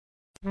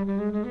There's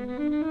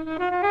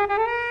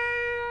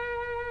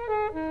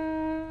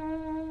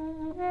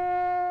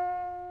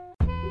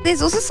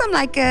also some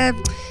like a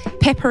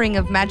peppering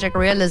of magic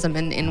realism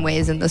in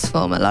ways in this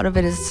film. A lot of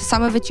it is,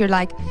 some of it you're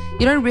like,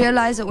 you don't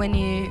realize it when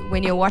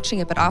you're watching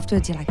it, but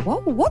afterwards you're like,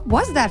 whoa, what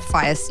was that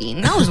fire scene?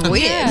 That was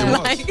weird. Yeah.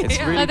 Like, It's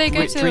yeah. really They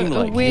go to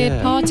dreamlike, a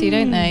weird party,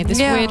 don't they? This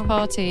Yeah. weird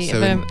party So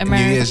of a New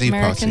Year's Eve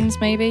party. Americans,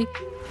 maybe.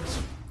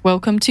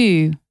 Welcome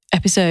to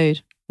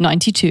episode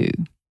 92.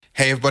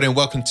 Hey everybody, and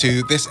welcome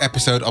to this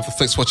episode of the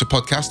Flixwatcher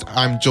podcast.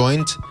 I'm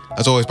joined,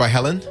 as always, by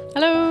Helen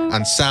Hello.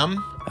 and Sam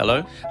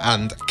Hello.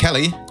 and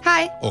Kelly,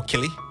 Hi, or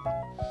Killy,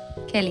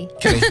 Kelly.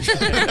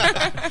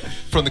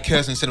 from the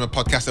Curzon Cinema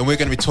podcast, and we're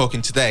going to be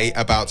talking today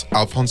about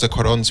Alfonso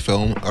Cuarón's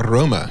film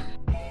Roma.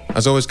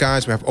 As always,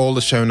 guys, we have all the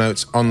show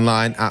notes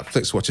online at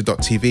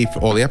flixwatcher.tv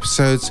for all the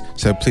episodes,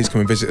 so please come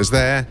and visit us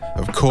there.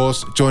 Of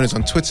course, join us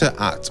on Twitter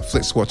at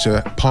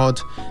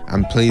FlixWatcherPod,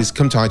 and please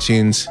come to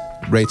iTunes,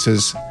 rate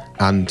us,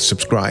 and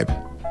subscribe.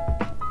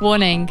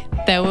 Warning,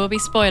 there will be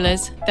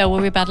spoilers, there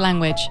will be bad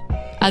language.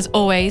 As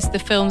always, the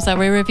films that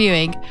we're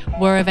reviewing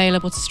were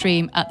available to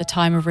stream at the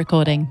time of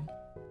recording.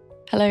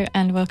 Hello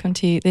and welcome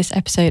to this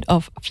episode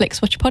of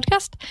Flixwatcher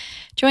Podcast.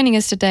 Joining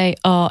us today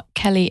are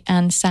Kelly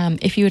and Sam.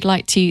 If you would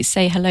like to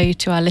say hello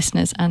to our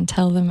listeners and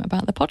tell them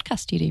about the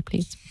podcast you do,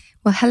 please.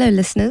 Well, hello,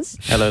 listeners.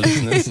 Hello,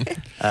 listeners.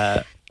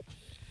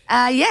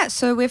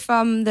 So we're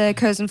from the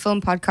Curzon Film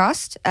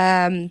Podcast.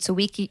 It's a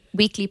weekly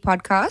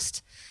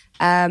podcast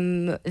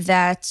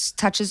that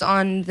touches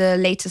on the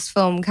latest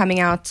film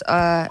coming out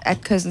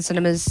at Curzon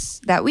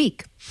Cinemas that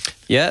week.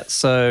 Yeah,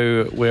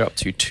 so we're up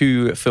to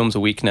 2 films a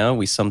week now.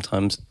 We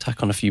sometimes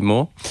tack on a few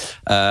more.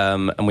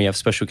 And we have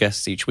special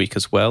guests each week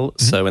as well.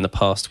 Mm-hmm. So in the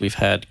past, we've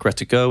had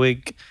Greta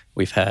Gerwig,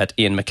 we've had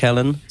Sir Ian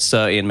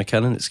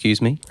McKellen,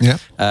 excuse me.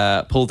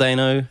 Yeah. Paul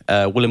Dano,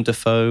 Willem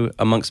Dafoe,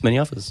 amongst many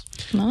others.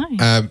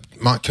 Nice.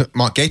 Mark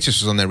Gatiss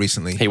was on there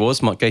recently. He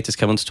was. Mark Gatiss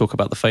came on to talk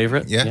about The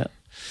Favourite. Yeah.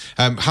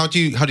 How do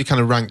you kind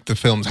of rank the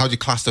films? How do you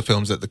class the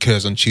films that the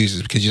Curzon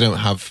chooses? Because you don't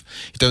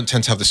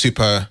tend to have the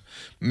super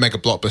mega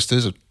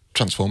blockbusters of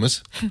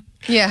Transformers.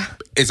 Yeah.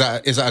 Is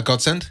that a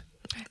godsend?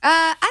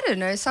 I don't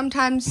know.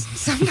 Sometimes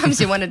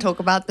you want to talk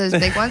about those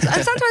big ones.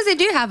 And sometimes they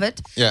do have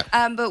it. Yeah.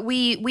 But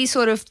we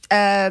sort of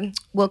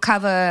will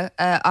cover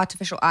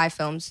artificial eye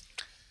films.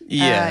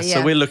 Yeah,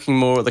 so we're looking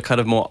more at the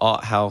kind of more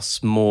art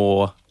house,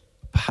 more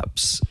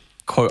perhaps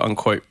quote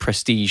unquote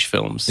prestige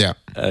films. Yeah.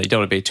 You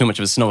don't want to be too much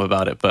of a snob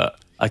about it, but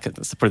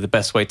that's probably the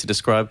best way to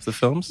describe the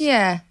films.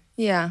 Yeah.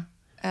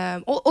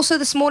 Also,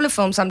 the smaller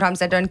films, sometimes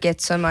they don't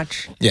get so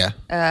much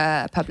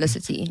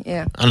publicity.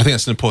 Yeah. And I think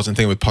that's an important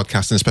thing with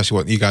podcasting, especially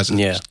what you guys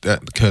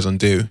at Curzon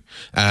do.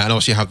 And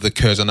also you have the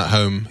Curzon at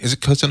Home. Is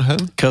it Curzon at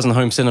Home? Curzon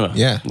Home Cinema.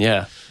 Yeah.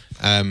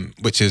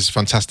 Which is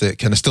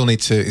fantastic. And I still need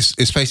to...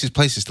 Is Faces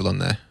Place is still on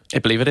there? I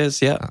believe it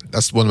is, yeah.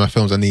 That's one of my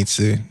films I need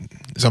to...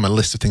 It's on my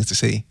list of things to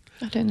see.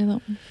 I don't know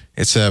that one.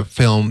 It's a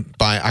film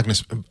by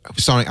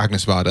starring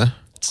Agnes Varda.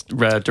 It's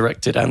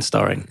directed and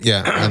starring.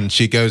 Yeah, and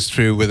she goes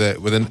through with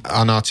an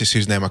artist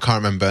whose name I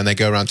can't remember, and they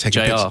go around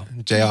taking pictures.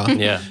 JR.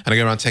 Yeah. And they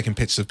go around taking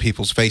pictures of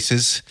people's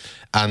faces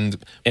and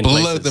In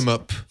blow places. them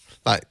up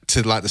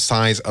to the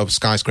size of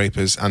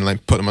skyscrapers and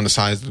put them on the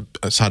side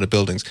of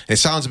buildings. It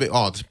sounds a bit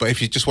odd, but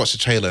if you just watch the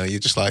trailer, you're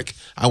just like,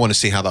 I want to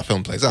see how that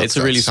film plays out. It's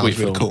a really sweet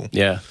film. Cool.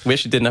 Yeah. We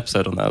actually did an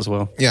episode on that as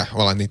well. Yeah,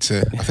 well, I think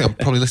I'll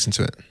probably listen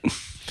to it.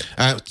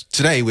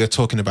 Today we're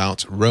talking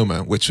about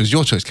Roma, which was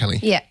your choice, Kelly.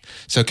 Yeah.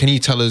 So can you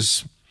tell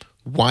us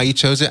why you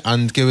chose it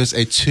and give us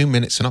a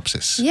 2-minute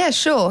synopsis? Yeah,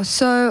 sure.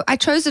 So I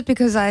chose it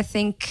because I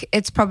think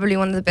it's probably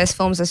one of the best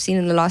films I've seen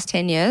in the last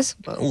 10 years.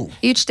 Well,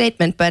 huge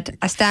statement, but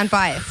I stand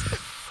by it.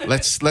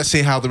 Let's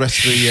see how the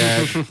rest of the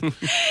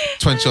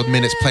 20-odd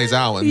minutes plays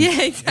out, and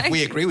exactly. if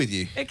we agree with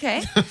you.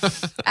 Okay.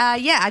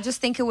 I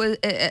just think it was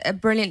a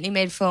brilliantly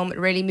made film. It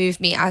really moved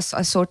me. I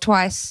saw it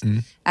twice.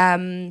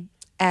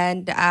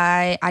 And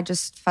I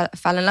just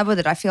fell in love with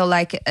it. I feel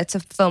like it's a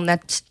film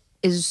that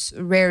is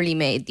rarely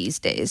made these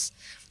days.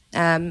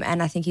 And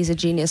I think he's a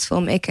genius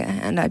filmmaker,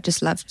 and I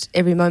just loved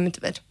every moment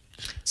of it.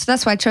 So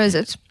that's why I chose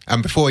it.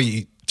 And before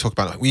you talk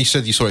about it, you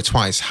said you saw it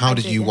twice. How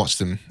did you watch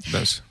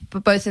those?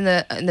 But both in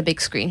the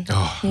big screen.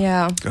 Oh,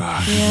 yeah.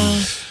 God.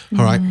 Yeah.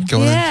 All right, go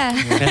on Yeah.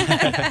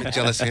 then.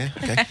 Jealous here.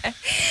 Okay.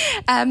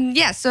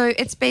 So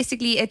it's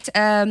basically it's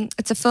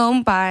a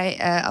film by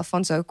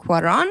Alfonso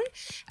Cuarón.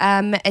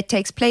 It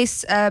takes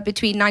place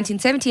between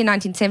 1970 and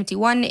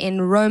 1971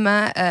 in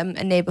Roma,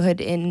 a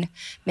neighborhood in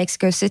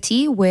Mexico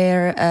City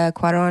where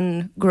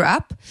Cuarón grew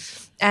up.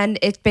 And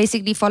it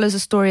basically follows the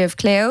story of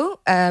Cleo,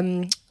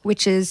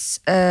 which is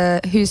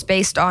who's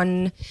based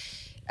on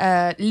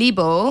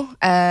Libo,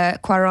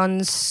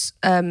 Cuarón's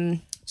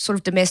sort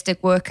of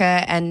domestic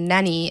worker and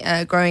nanny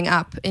growing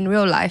up in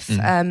real life.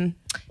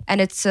 And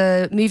it's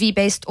a movie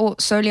based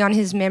solely on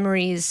his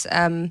memories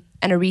and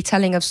a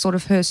retelling of sort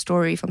of her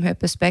story from her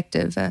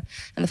perspective. And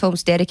the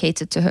film's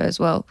dedicated to her as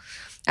well.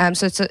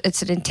 So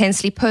it's an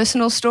intensely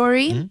personal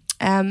story.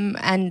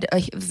 and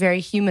a very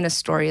humanist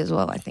story as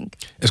well, I think.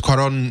 Is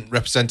Cuarón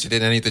represented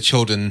in any of the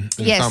children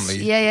in the family?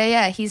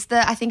 Yeah. He's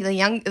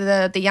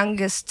the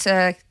youngest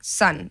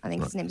son. I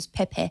think his name is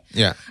Pepe.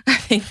 Yeah. I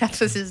think that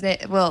was his name.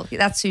 Well,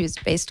 that's who it's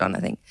based on, I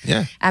think.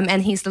 Yeah.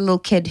 And he's the little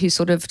kid who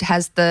sort of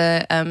has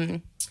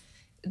the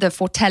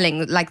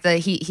foretelling, like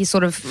he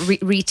sort of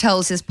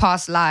retells his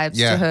past lives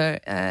to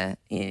her,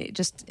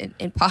 just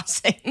in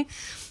passing.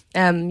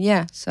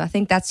 So I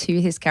think that's who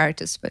his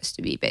character is supposed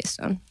to be based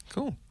on.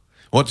 Cool.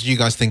 What did you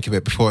guys think of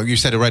it before? You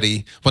said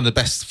already one of the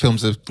best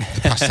films of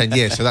the past 10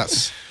 years, so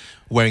that's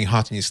wearing your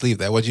heart on your sleeve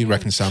there. What do you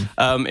reckon, Sam?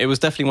 It was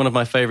definitely one of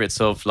my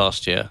favourites of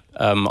last year.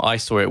 I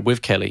saw it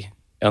with Kelly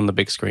on the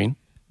big screen,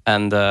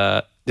 and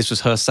this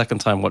was her second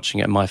time watching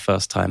it, my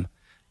first time.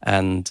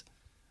 And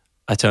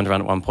I turned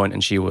around at one point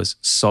and she was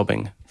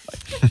sobbing,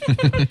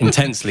 like,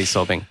 intensely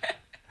sobbing.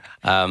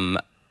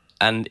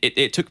 And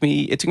it took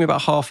me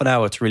about half an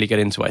hour to really get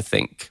into it, I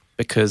think,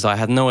 because I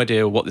had no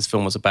idea what this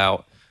film was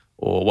about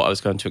or what I was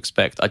going to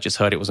expect. I just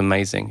heard it was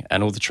amazing,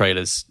 and all the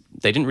trailers,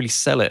 they didn't really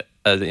sell it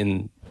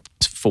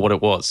for what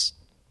it was.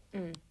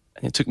 And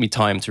it took me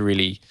time to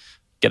really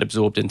get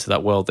absorbed into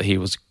that world that he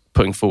was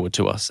putting forward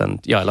to us,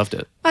 and I loved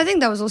it. I think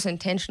that was also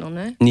intentional,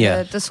 no?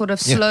 Yeah. The sort of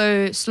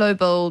slow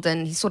build,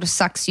 and he sort of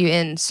sucks you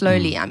in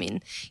slowly. I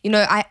mean,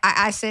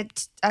 I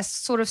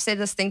sort of said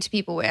this thing to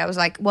people where I was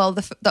like, well,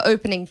 the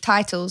opening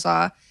titles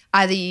are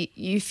either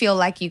you feel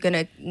like you're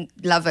gonna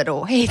love it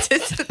or hate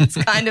it. It's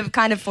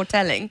kind of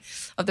foretelling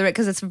of the,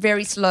 because it's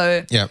very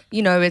slow. Yeah.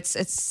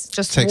 It's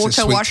just Takes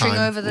water washing time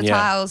over the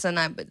tiles, and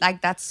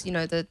that's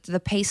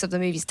the pace of the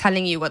movie is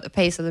telling you what the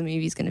pace of the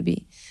movie is going to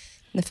be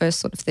in the first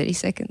sort of 30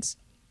 seconds.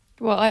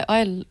 Well,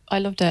 I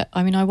loved it.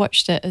 I mean, I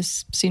watched it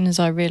as soon as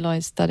I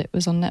realised that it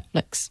was on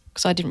Netflix,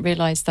 because I didn't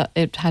realise that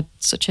it had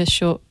such a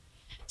short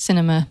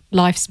cinema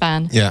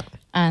lifespan. Yeah.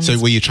 And so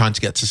were you trying to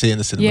get to see it in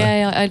the cinema?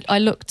 Yeah, I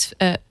looked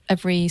at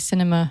every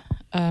cinema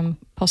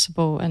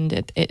possible, and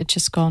it had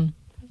just gone.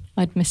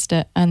 I'd missed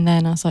it. And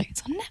then I was like,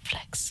 it's on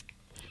Netflix.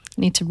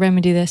 I need to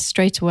remedy this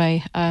straight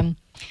away.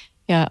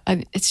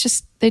 It's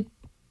just, they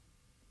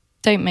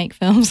don't make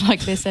films like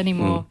this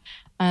anymore.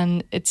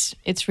 And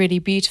it's really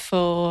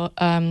beautiful.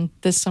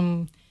 There's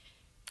some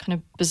kind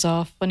of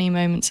bizarre, funny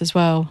moments as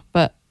well.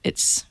 But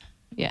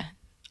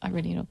I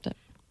really loved it.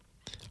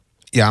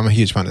 Yeah, I'm a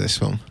huge fan of this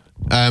film.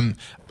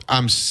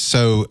 I'm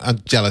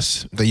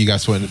jealous that you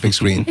guys saw it on the big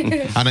screen.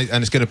 and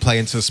it's going to play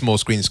into the small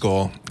screen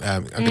score.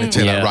 I'm going to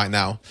tell you that right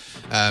now.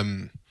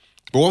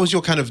 But what was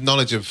your kind of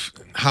knowledge of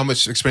how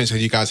much experience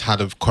have you guys had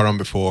of Cuarón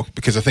before?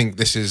 Because I think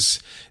this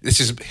is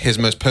his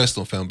most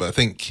personal film, but I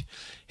think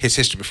his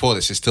history before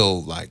this is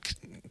still like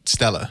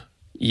stellar.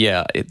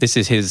 Yeah, this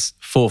is his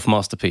fourth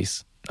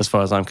masterpiece as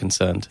far as I'm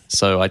concerned.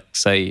 So I'd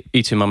say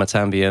Y Tu Mamá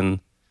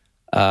También,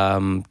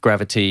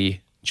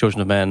 Gravity,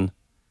 Children of Men,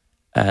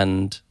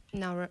 and...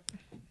 Now,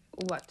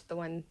 what? The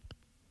one...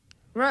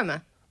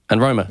 Roma.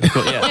 And Roma, of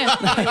course, yeah.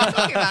 What are you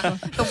talking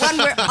about? The one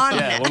we're on.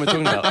 Yeah, what we're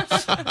talking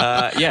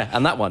about.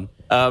 And that one.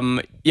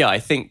 I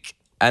think...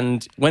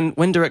 And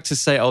when directors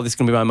say, oh, this is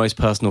going to be my most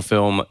personal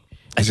film...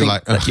 I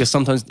think you're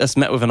sometimes, that's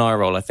met with an eye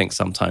roll, I think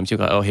sometimes. You're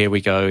like, oh, here we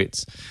go.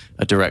 It's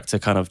a director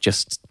kind of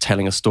just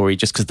telling a story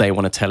just because they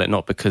want to tell it,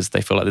 not because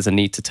they feel like there's a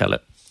need to tell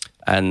it.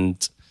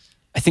 And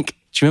I think,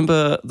 do you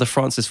remember the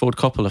Francis Ford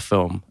Coppola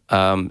film,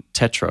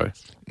 Tetro?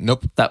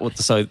 Nope.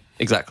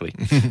 Exactly.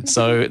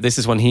 So this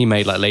is one he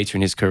made like later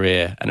in his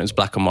career, and it was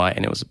black and white,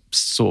 and it was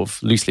sort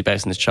of loosely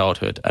based on his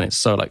childhood, and it's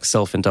so like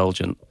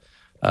self-indulgent.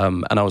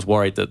 And I was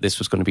worried that this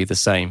was going to be the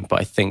same,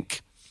 but I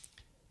think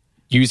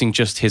using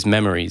just his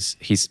memories,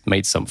 he's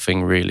made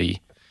something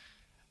really,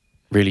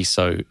 really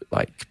so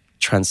like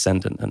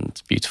transcendent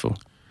and beautiful.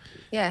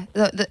 Yeah,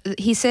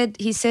 he said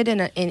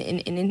in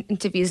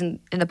interviews in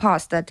the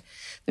past that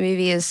the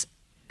movie is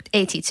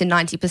 80 to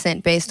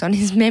 90% based on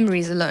his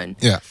memories alone.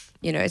 Yeah.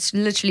 It's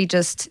literally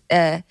just...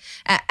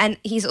 and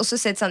he's also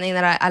said something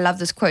that I love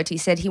this quote. He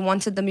said he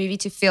wanted the movie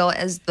to feel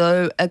as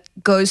though a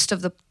ghost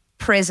of the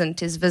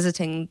present is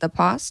visiting the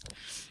past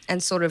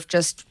and sort of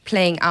just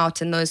playing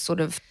out in those sort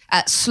of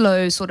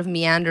slow, sort of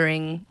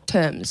meandering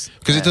terms.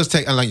 Because it does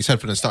take, and like you said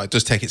from the start, it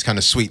does take its kind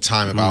of sweet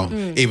time about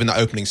even the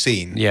opening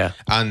scene. Yeah.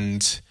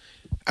 And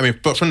I mean,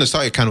 but from the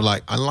start, you're kind of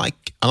like, I like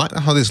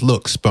how this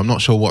looks, but I'm not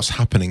sure what's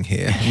happening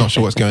here. I'm not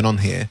sure what's going on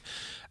here.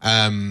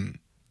 And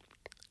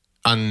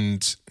I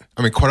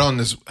mean, Cuarón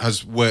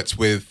has worked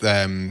with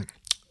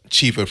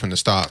Chivo from the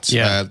start,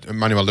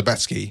 Manuel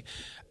Lubezki.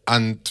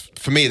 And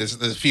for me, there's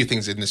a few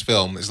things in this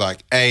film. It's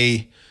like,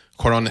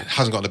 Cuarón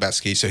hasn't got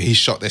Lubezki, so he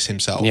shot this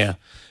himself. Yeah.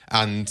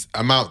 And the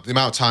amount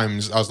of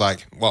times I was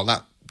like, well,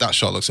 that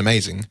shot looks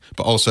amazing,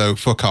 but also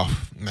fuck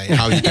off, mate.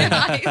 How are you doing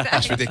that? Exactly.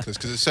 That's ridiculous,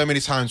 because there's so many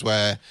times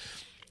where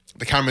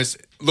the cameras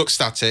look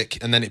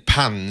static and then it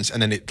pans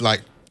and then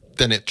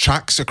it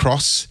tracks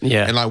across.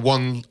 Yeah. And like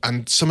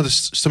some of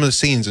the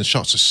scenes and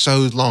shots are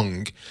so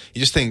long. You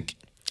just think,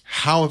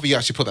 how have you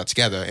actually put that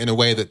together in a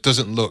way that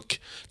doesn't look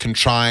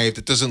contrived?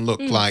 It doesn't look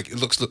like it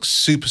looks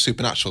super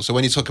supernatural. So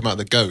when you talk about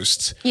the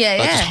ghost,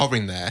 just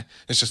hovering there,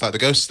 it's just like the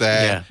ghost's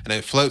there and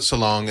it floats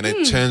along and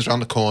it turns around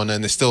the corner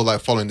and they're still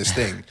like following this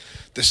thing.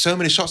 There's so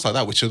many shots like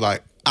that which are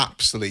like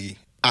actually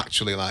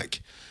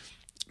like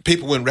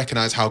people wouldn't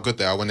recognize how good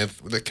they are when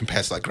they're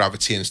compared to like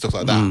Gravity and stuff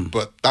like that.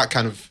 But that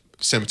kind of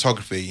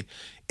cinematography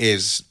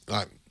is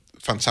like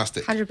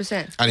fantastic.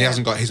 100%. And he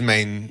hasn't got his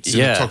main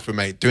cinematographer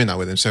mate doing that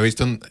with him. So he's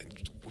done.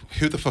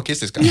 Who the fuck is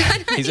this guy?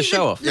 He's a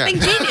show off.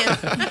 Genius.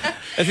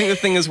 I think the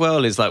thing as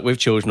well is like with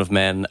Children of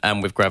Men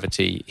and with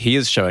Gravity, he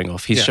is showing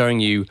off. He's showing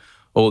you,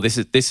 this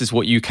is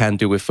what you can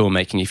do with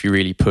filmmaking if you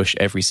really push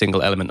every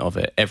single element of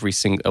it,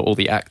 all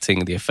the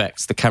acting, the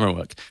effects, the camera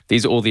work.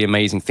 These are all the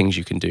amazing things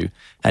you can do.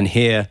 And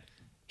here,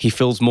 he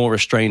feels more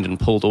restrained and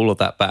pulled all of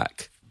that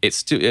back.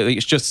 It's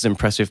just as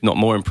impressive, if not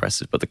more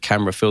impressive, but the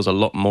camera feels a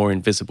lot more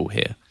invisible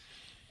here.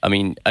 I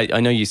mean, I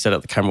know you said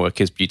that the camera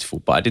work is beautiful,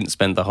 but I didn't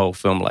spend the whole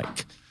film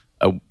like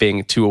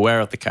being too aware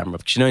of the camera.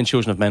 Because in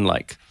Children of Men,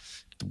 like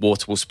the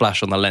water will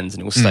splash on the lens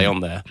and it will stay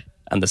on there.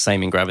 And the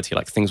same in Gravity,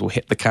 like things will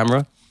hit the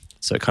camera.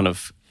 So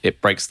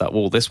it breaks that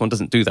wall. This one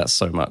doesn't do that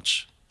so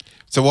much.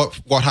 So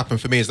what happened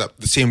for me is that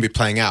the scene would be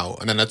playing out,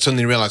 and then I'd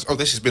suddenly realise,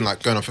 this has been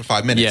like going on for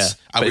 5 minutes. Yeah,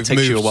 and but it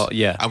takes you a while.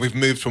 Yeah, and we've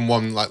moved from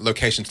one like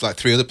location to like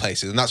 3 other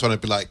places, and that's when I'd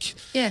be like,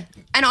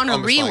 and on a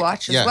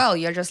rewatch as well,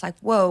 you're just like,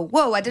 whoa,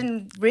 I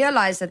didn't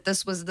realise that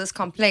this was this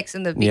complex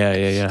in the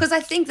beginning. Because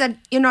I think that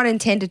you're not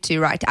intended to,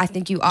 right? I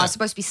think you are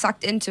supposed to be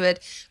sucked into it,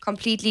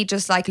 completely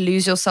just like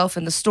lose yourself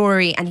in the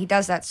story, and he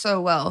does that so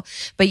well.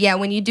 But yeah,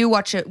 when you do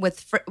watch it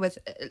with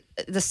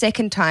the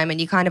second time, and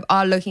you kind of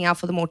are looking out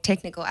for the more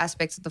technical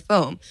aspects of the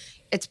film,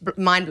 it's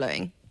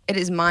mind-blowing. It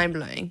is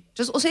mind-blowing.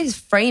 Just also his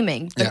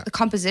framing, the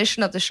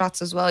composition of the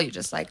shots as well. You're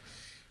just like,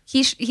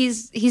 he's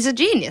a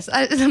genius.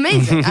 It's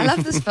amazing. I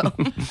love this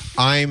film.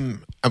 I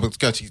will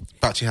go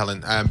back to you,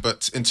 Helen.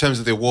 But in terms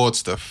of the award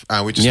stuff,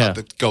 we just had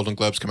the Golden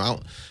Globes come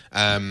out.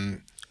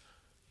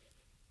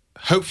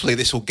 Hopefully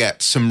this will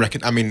get some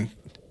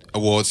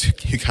awards.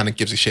 Who kind of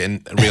gives a shit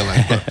in real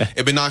life? But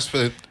it'd be nice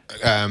for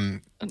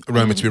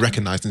Roma to be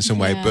recognised in some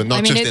way, but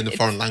not just in the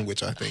foreign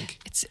language, I think.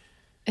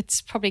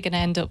 It's probably going to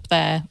end up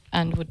there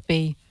and would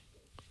be...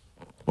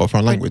 What,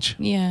 foreign language?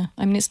 Yeah.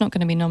 I mean, it's not going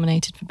to be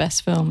nominated for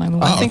Best Film.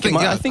 I think it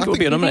will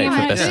be nominated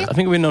for Best. I think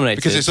it will be nominated.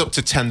 Because it's up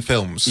to 10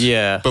 films.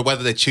 Yeah. But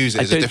whether they choose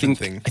it is a different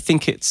thing. I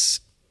think it's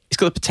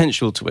got the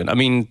potential to win. I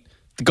mean,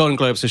 the Golden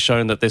Globes has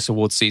shown that this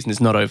awards season is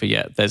not over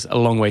yet. There's a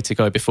long way to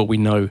go before we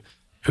know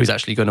who's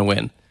actually going to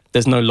win.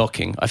 There's no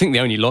locking. I think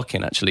the only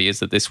lock-in, actually, is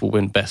that this will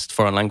win Best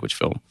Foreign Language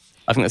Film.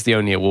 I think that's the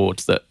only award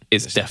that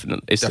is a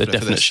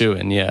definite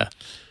shoe-in,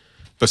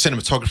 But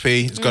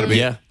cinematography has got to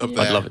be up there.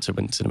 I'd love it to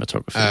win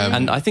cinematography.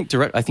 And I think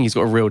he's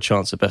got a real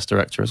chance at Best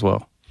Director as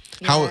well.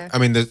 There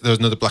was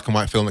another black and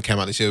white film that came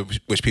out this year,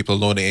 which people are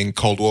lauding, in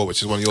Cold War,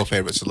 which is one of your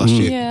favourites of last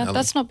year. Yeah, Ellen.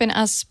 That's not been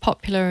as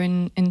popular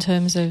in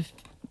terms of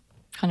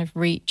kind of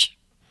reach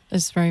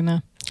as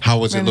Roma. How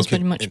was Roma's it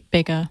looking? Been much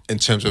bigger in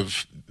terms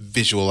of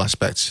visual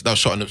aspects. That was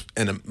shot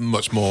in a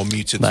much more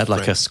muted. That had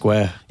like a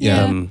square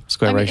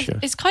ratio.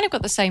 It's kind of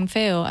got the same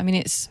feel. I mean,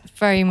 it's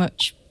very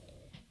much,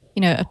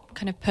 a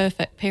kind of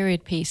perfect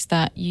period piece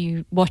that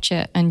you watch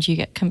it and you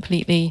get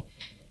completely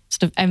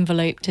sort of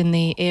enveloped in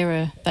the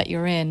era that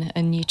you're in,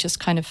 and you just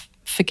kind of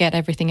forget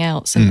everything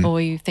else, and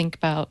all you think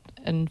about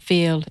and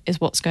feel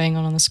is what's going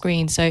on the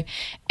screen. So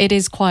it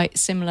is quite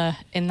similar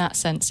in that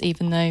sense,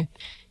 even though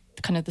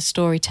kind of the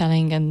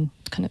storytelling and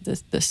kind of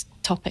this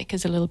topic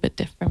is a little bit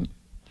different.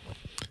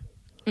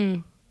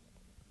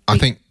 I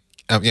think,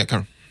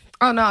 Karen.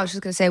 Oh no, I was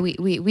just going to say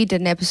we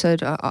did an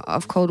episode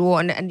of Cold War,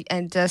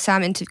 and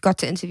Sam got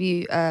to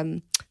interview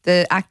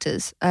the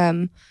actors,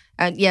 and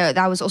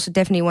that was also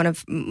definitely one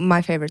of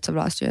my favorites of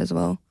last year as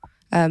well.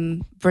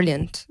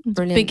 Brilliant.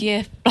 Big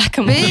year, black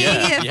and white.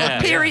 Big year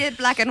for period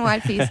black and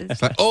white pieces.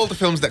 It's like all the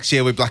films next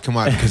year were black and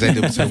white because they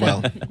did so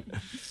well.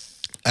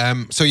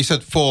 So you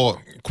said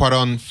 4,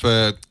 Cuarón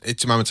for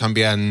Tu Mamá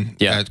También,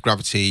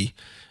 Gravity,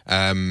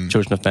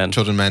 Children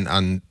of Men,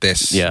 and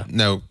this.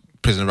 No,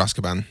 Prisoner of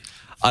Azkaban.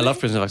 I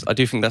love Prisoner of Azkaban. I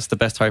do think that's the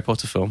best Harry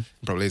Potter film.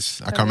 Probably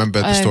is. I can't remember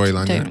the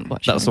storyline.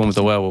 That's the one with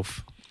the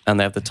werewolf, and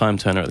they have the time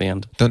turner at the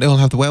end. Don't they all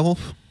have the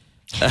werewolf?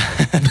 I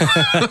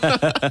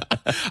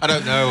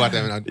don't know. I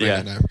don't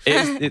really know.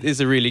 It is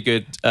a really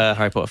good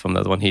Harry Potter film,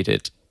 the one he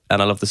did,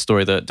 and I love the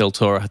story that Del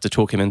Toro had to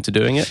talk him into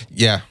doing it.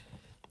 Yeah.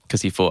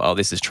 Because he thought,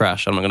 this is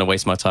trash. I'm not going to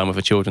waste my time with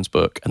a children's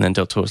book. And then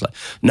Del Toro's like,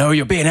 no,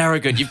 you're being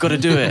arrogant. You've got to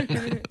do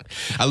it.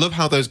 I love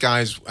how those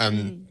guys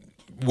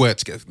work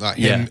together. Like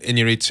him,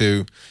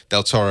 Iñárritu,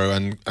 Del Toro,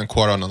 and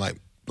Cuarón are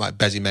like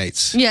busy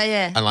mates.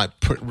 Yeah. And like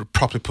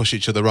properly push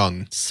each other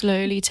on.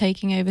 Slowly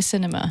taking over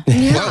cinema.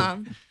 Yeah.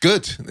 Well,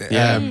 good.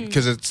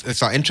 Because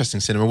it's like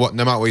interesting cinema.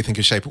 No matter what you think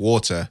of Shape of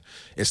Water,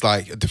 it's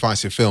like a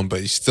divisive film, but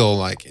it's still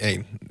like,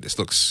 hey, this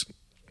looks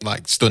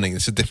like stunning.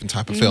 It's a different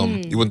type of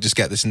film. You wouldn't just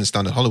get this in the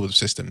standard Hollywood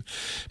system.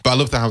 But I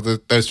love how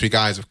those 3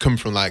 guys have come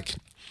from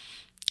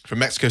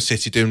Mexico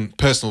City doing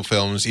personal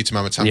films, Y Tu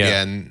Mamá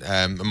También,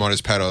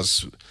 Amores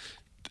Perros.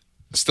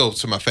 still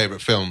some of my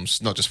favourite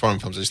films, not just foreign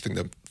films. I just think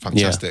they're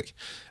fantastic.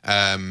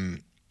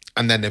 And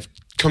then they've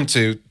come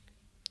to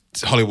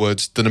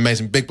Hollywood, done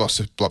amazing big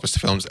blockbuster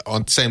films,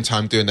 at the same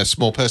time doing their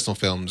small personal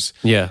films.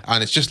 Yeah.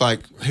 And it's just like,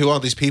 who are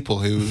these people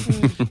who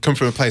come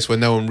from a place where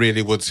no one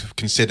really would have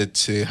considered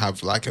to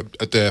have like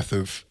a dearth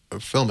of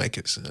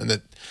filmmakers,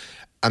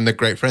 and they're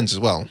great friends as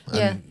well.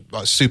 And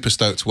like, super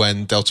stoked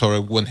when Del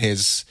Toro won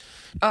his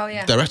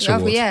director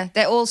award. Yeah,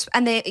 they're all,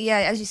 and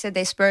as you said,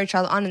 they spur each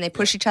other on and they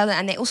push each other,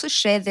 and they also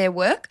share their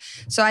work.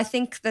 So I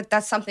think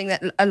that's something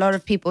that a lot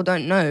of people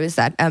don't know, is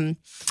that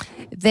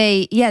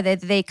they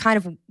kind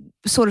of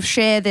sort of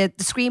share the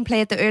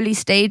screenplay at the early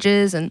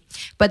stages,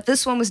 but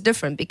this one was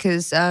different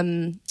because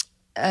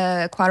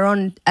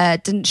Cuarón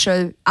didn't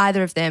show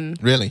either of them.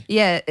 Really?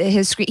 Yeah,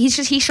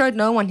 he showed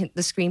no one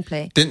the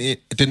screenplay.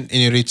 Didn't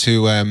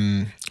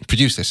Iñárritu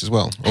produce this as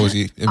well, or was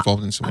he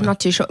involved in some way? I'm not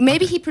too sure.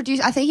 Maybe he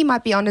produced. I think he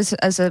might be on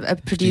as a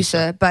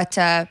producer, but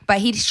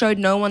he showed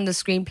no one the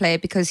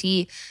screenplay because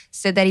he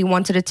said that he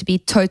wanted it to be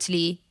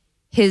totally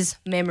his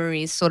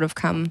memories sort of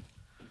come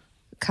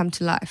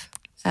to life,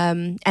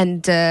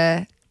 and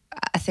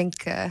I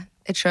think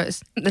it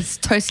shows. It's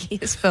totally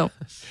his film.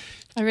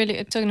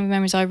 Talking of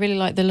memories, I really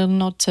like the little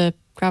nod to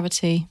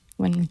Gravity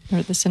when we're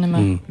at the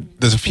cinema.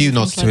 There's a few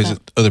nods to his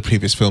other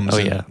previous films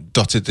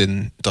dotted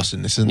in this,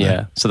 isn't there?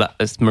 Yeah, so that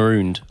it's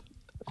Marooned,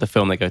 the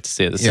film they go to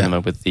see at the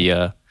cinema with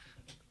the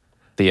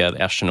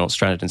astronaut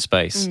stranded in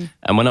space.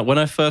 And when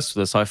I first saw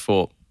this, I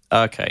thought,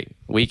 okay,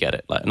 we get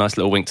it, like a nice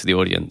little wink to the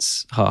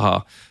audience,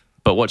 haha.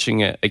 But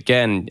watching it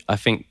again, I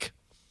think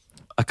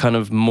I kind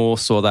of more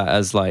saw that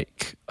as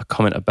like a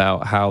comment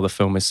about how the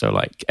film is so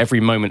like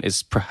every moment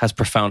has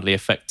profoundly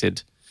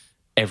affected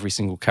every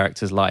single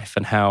character's life,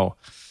 and how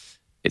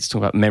it's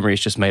talking about memory is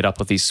just made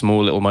up of these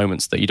small little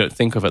moments that you don't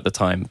think of at the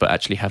time, but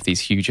actually have these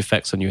huge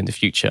effects on you in the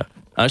future.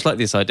 I just like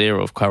this idea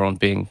of Cuarón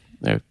being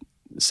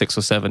 6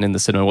 or 7 in the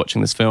cinema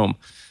watching this film,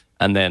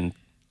 and then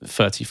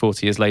 30,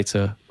 40 years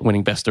later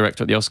winning Best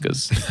Director at the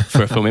Oscars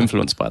for a film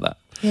influenced by that.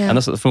 Yeah. And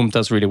that's what the film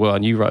does really well.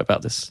 And you write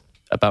about this,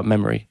 about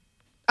memory.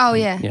 Oh,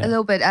 yeah, a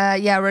little bit.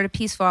 I wrote a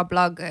piece for our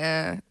blog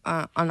on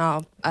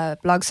our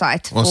blog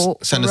site. Well,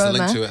 send us the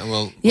link to it and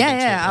we'll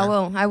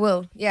I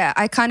will. Yeah,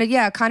 I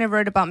kind of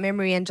wrote about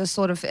memory and just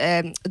sort of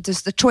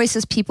just the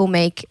choices people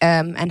make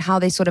and how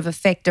they sort of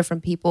affect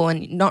different people,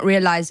 and not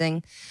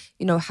realizing,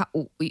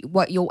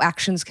 what your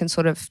actions can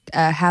sort of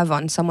have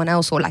on someone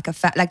else, or like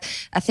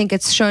I think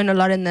it's shown a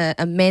lot in the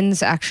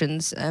men's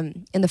actions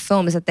in the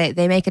film, is that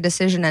they make a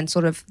decision and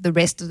sort of the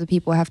rest of the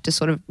people have to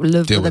sort of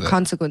live with the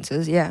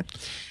consequences. Yeah.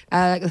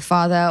 Like the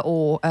father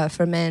or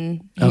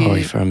Fermin.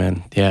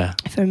 Fermin, yeah.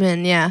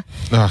 Fermin, yeah.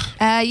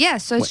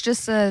 So it's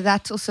just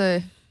that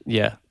also.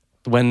 Yeah,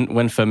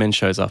 when Fermin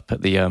shows up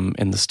at the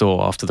in the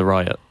store after the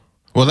riot.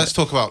 Well, let's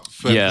talk about.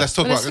 Let's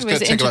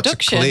take about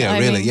Cleo.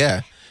 Really,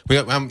 yeah. We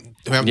haven't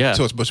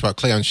talked much about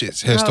Cleo, and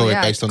it's her story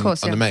based on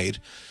The Maid.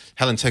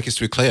 Helen, take us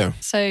through Cleo.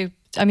 So,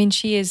 I mean,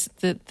 she is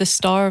the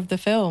star of the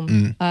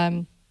film.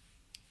 I'm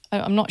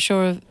not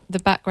sure of the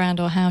background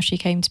or how she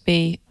came to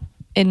be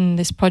in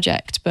this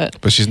project, but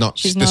she's not.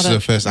 This is her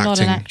first acting. Not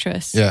an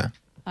actress. Yeah.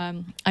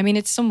 I mean,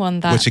 it's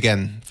someone that. Which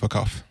again, fuck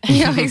off.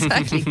 Yeah,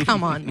 exactly.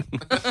 Come on.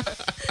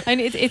 I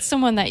mean, it's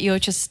someone that you're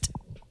just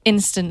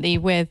instantly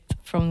with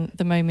from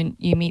the moment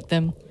you meet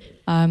them.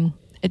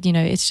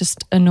 It's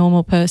just a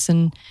normal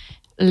person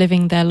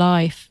living their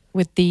life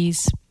with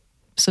these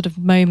sort of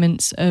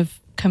moments of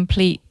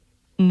complete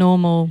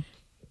normal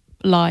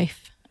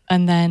life,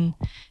 and then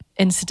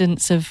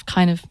incidents of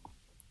kind of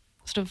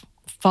sort of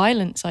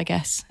violence, I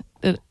guess,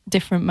 at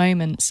different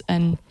moments.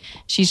 And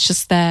she's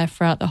just there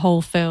throughout the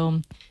whole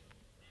film,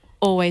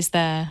 always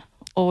there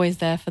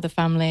for the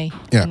family,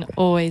 and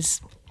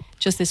always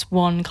just this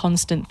one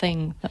constant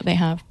thing that they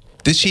have.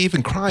 Did she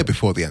even cry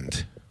before the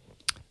end?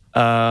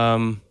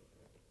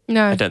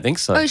 No, I don't think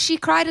so. Oh, she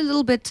cried a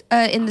little bit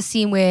in the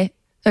scene where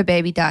her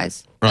baby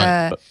dies.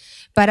 Right.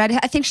 But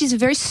I think she's a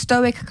very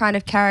stoic kind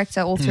of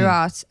character all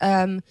throughout.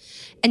 And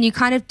you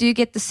kind of do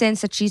get the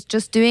sense that she's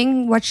just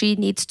doing what she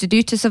needs to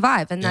do to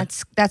survive. And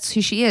that's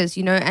who she is,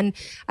 And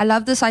I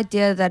love this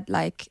idea that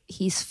like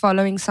he's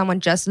following someone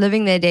just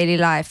living their daily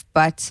life,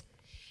 but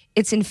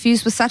it's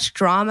infused with such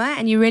drama,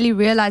 and you really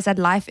realize that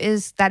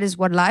that is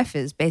what life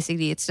is,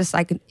 basically. It's just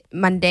like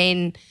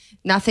mundane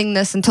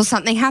nothingness until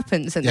something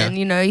happens, and then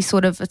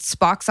it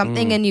sparks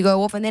something and you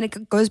go off, and then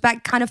it goes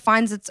back, kind of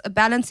finds its a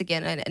balance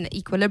again, an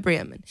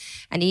equilibrium,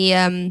 and he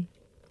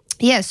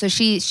so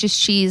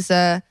she's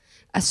a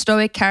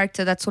stoic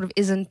character that sort of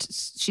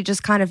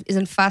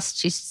isn't fussed.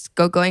 She's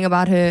going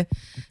about her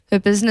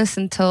business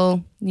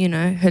until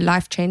her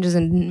life changes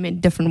in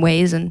different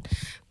ways.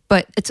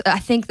 But I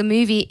think the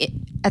movie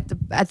at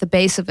the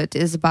base of it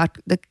is about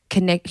the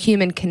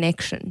human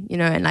connection,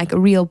 and like a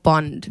real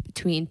bond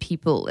between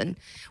people, and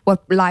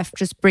what life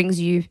just brings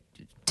you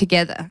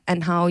together,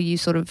 and how you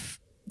sort of,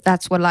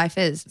 that's what life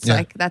is. It's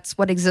like, that's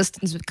what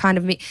existence would kind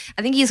of mean.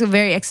 I think he's a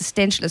very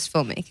existentialist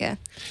filmmaker.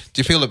 Do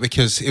you feel that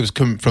because it was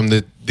coming from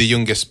the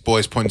youngest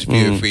boy's point of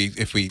view,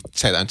 if we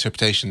take that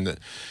interpretation, that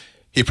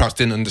he perhaps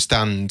didn't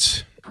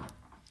understand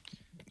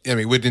I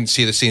mean, we didn't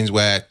see the scenes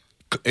where,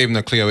 even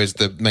though Cleo is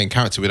the main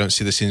character, we don't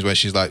see the scenes where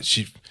she's like,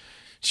 she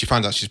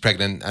finds out she's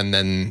pregnant, and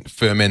then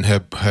Fermin, her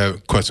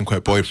quote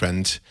unquote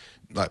boyfriend,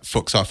 like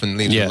fucks off and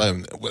leaves her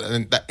alone.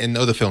 And in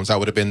other films, that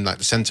would have been like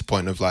the center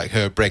point of like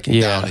her breaking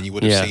down, and you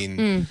would have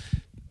seen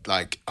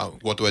like, oh,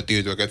 what do I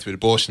do? Do I go through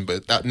abortion?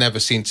 But that never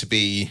seemed to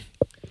be.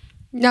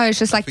 No, it's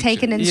just like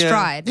taken in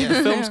stride. The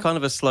film's kind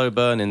of a slow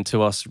burn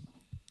into us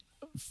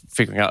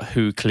figuring out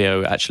who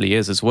Cleo actually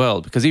is as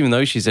well, because even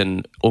though she's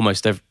in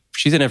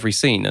every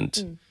scene,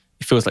 and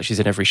it feels like she's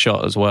in every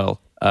shot as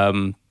well,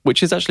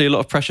 which is actually a lot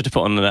of pressure to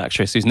put on an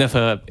actress who's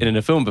never been in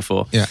a film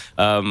before.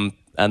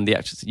 And the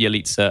actress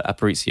Yalitza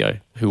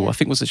Aparicio, who I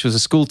think she was a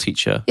school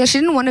teacher. Yeah, she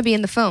didn't want to be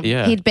in the film.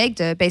 Yeah. He'd begged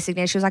her,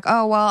 basically, and she was like,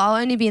 oh, well,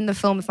 I'll only be in the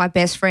film if my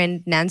best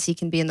friend Nancy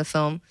can be in the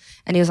film.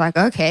 And he was like,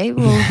 okay,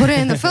 we'll put her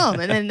in the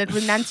film. And then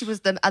Nancy was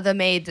the other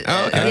maid. So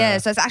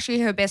it's actually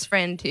her best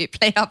friend who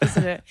played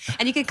opposite her.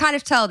 And you can kind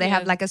of tell they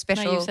have like a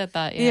special... No, you said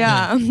that,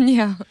 yeah.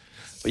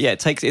 But yeah, it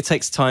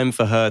takes time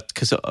for her,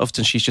 because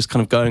often she's just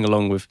kind of going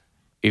along with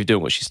either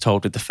doing what she's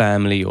told with the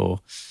family, or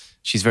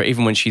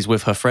even when she's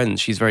with her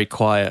friends, she's very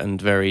quiet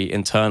and very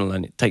internal,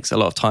 and it takes a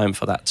lot of time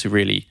for that to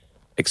really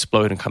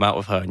explode and come out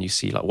of her, and you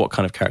see like what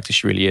kind of character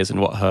she really is and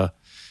what her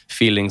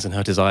feelings and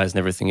her desires and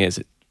everything is.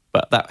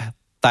 But that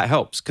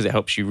helps, because it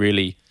helps you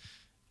really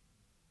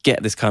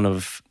get this kind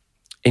of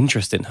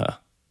interest in her,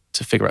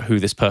 to figure out who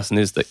this person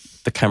is that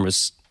the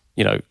camera's,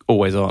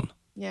 always on.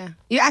 Yeah.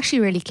 You actually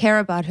really care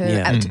about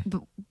her.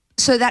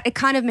 So that it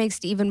kind of makes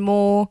it even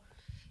more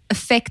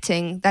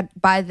affecting, that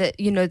by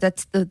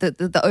that's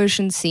the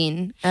ocean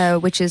scene,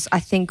 which is, I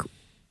think,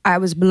 I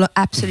was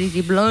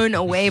absolutely blown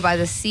away by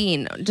the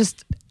scene,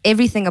 just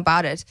everything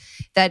about it.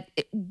 That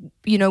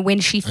when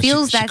she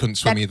feels that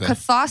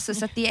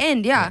catharsis at the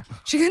end,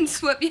 she couldn't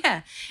swim,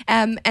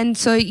 and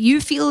so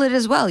you feel it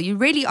as well. You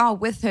really are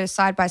with her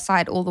side by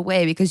side all the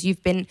way, because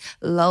you've been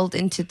lulled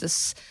into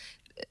this.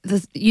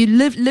 You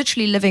live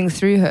literally living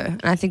through her,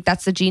 and I think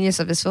that's the genius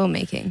of his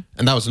filmmaking.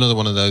 And that was another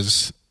one of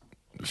those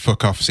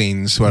fuck off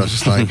scenes where I was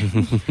just like,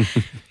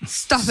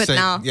 stop it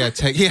now.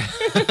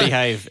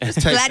 Behave.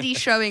 Bloody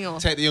showing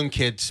off. Take the young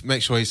kid,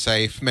 make sure he's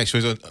safe, make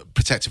sure he's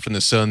protected from the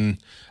sun.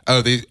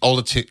 Oh, the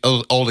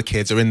older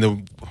kids are in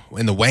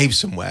the waves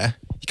somewhere.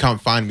 You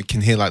can't find them. You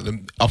can hear like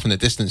them off in the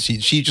distance.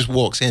 She just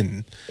walks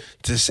in,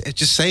 it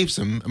just saves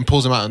them and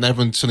pulls them out, and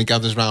everyone suddenly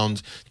gathers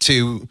around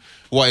to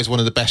what is one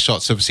of the best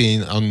shots I've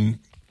seen on.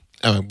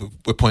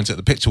 We're pointing at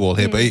the picture wall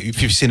here, but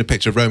if you've seen a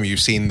picture of Roma, you've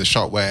seen the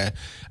shot where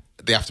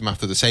the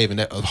aftermath of the save, and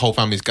the whole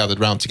family's gathered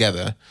round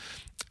together,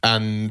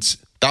 and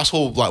that's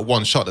all like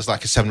one shot. There's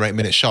like a 7 or 8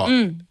 minute shot,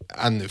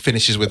 and it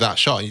finishes with that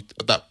shot,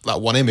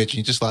 that one image, and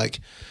you're just like,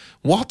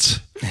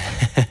 what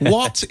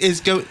is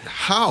going?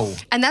 How?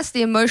 And that's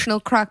the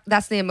emotional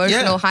that's the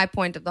emotional high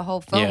point of the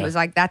whole film. Is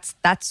like that's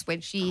when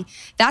she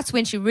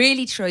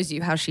really shows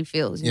you how she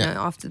feels. You know,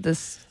 after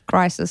this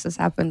crisis has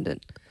happened,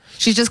 and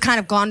she's just kind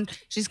of gone.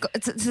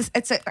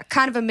 It's a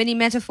kind of a mini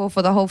metaphor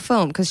for the whole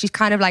film, because she's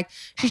kind of like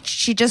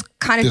she just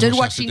kind of did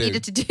what she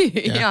needed to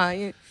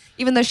do.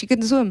 Even though she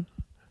couldn't swim.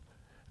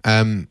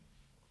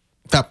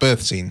 That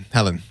birth scene,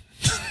 Helen.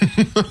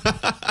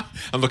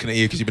 I'm looking at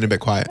you because you've been a bit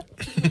quiet.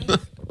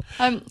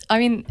 I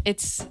mean,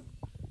 it's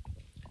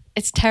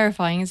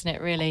terrifying, isn't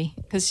it? Really,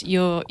 because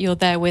you're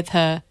there with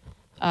her,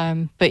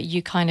 but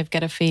you kind of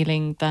get a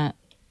feeling that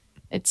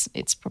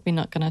it's probably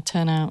not going to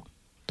turn out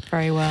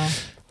very well.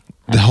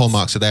 The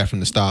hallmarks are there from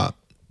the start.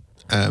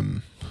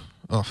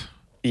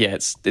 Yeah,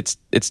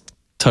 it's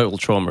total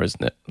trauma,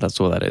 isn't it? That's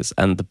all that is,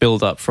 and the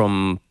build up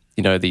from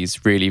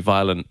these really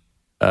violent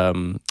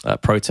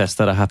protests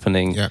that are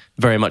happening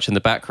very much in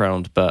the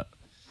background, but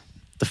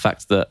the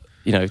fact that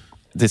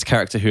this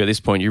character who at this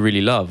point you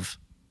really love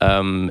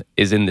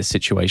is in this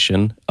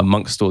situation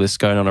amongst all this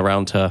going on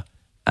around her,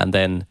 and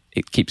then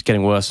it keeps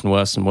getting worse and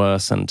worse and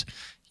worse, and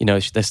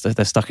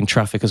they're stuck in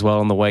traffic as well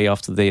on the way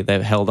after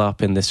they're held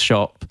up in this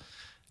shop,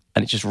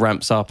 and it just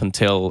ramps up and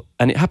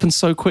it happens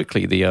so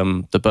quickly,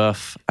 the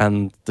birth,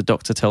 and the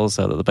doctor tells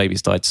her that the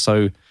baby's died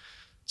so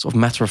sort of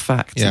matter of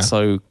fact and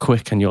so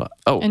quick, and you're like,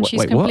 and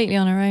she's completely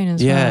on her own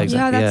as well.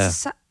 Exactly.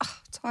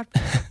 It's hard.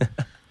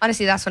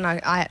 Honestly, that's when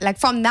I like,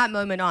 from that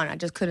moment on, I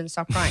just couldn't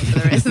stop crying for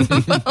the rest of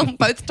the film.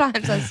 Both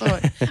times I saw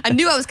it, I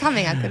knew I was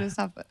coming. I couldn't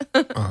stop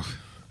it. I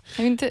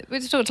mean,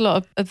 we've talked a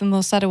lot of the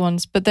more sadder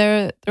ones, but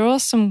there are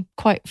some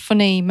quite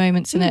funny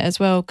moments in it as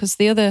well, because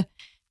the other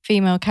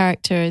female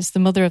character is the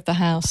mother of the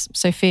house,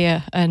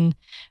 Sophia, and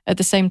at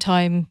the same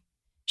time,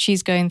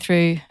 she's going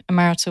through a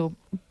marital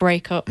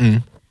breakup,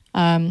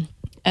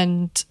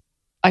 and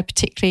I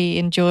particularly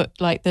enjoy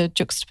like the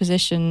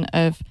juxtaposition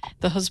of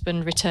the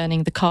husband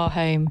returning the car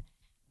home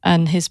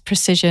and his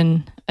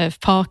precision of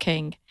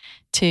parking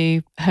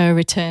to her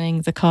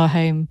returning the car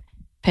home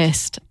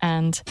pissed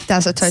and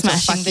that's a total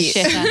smashing the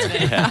shit out of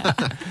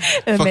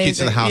it. Fuck you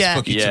to the house,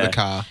 fuck you to the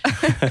car.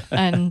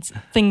 And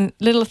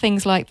little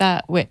things like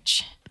that,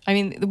 which, I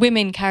mean, the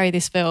women carry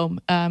this film.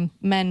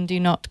 Men do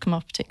not come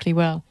off particularly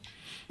well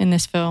in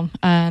this film.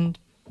 And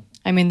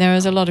I mean, there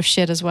was a lot of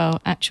shit as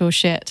well, actual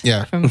shit.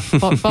 Yeah. From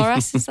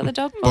Boris, is that the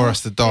dog?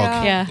 Boris the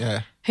dog.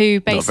 Yeah. Who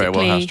basically... Not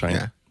very well house trained.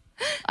 Yeah.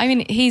 I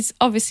mean, he's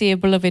obviously a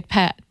beloved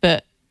pet,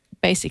 but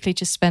basically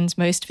just spends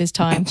most of his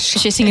time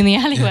shitting in the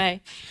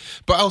alleyway.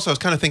 But also, I was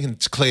kind of thinking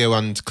to Cleo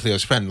and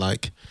Cleo's friend,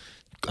 like,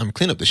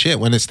 clean up the shit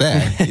when it's there.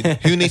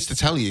 Who needs to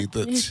tell you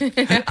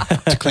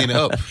that to clean it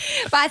up?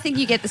 But I think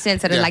you get the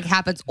sense that it like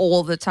happens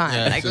all the time.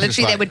 Yeah, like so it's literally,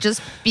 just they would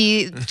just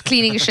be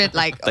cleaning shit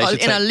like They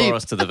should in a take loop.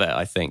 Boris to the vet,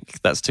 I think.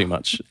 That's too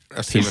much.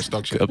 That's too much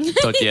dog shit. He's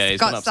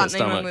got an upset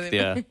something wrong stomach. with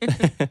him.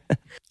 Yeah.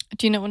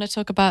 Do you not want to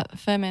talk about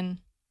Firmin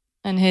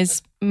and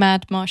his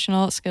mad martial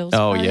arts skills?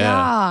 Oh,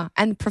 yeah.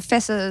 And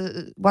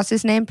Professor, what's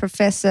his name?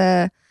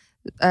 Professor,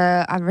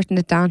 I've written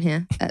it down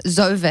here.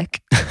 Zovic.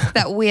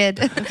 That weird.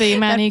 The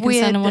man who can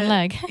stand on one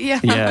leg. Yeah.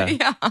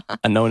 Yeah.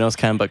 And no one else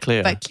can but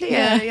Cleo. But clear,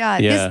 yeah.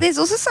 Yeah. There's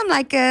also some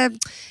like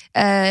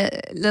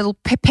little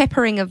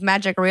peppering of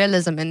magic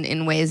realism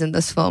in ways in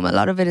this film. A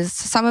lot of it is,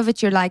 some of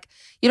it you're like,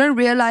 you don't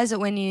realize it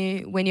when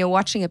you're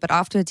watching it, but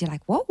afterwards you're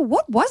like, whoa,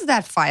 what was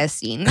that fire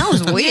scene? That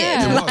was weird.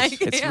 Yeah, it was.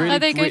 Like, It's yeah. really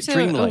They go to a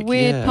dreamlike,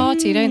 weird yeah.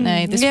 party, don't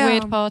they? This Yeah.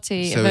 weird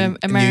party So of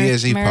a New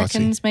Year's Eve party.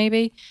 Americans,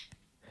 maybe.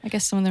 I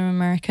guess some of them are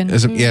American.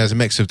 There's a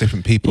mix of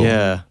different people.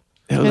 Yeah.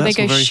 Where they that's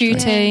go all very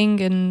strange.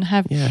 shooting and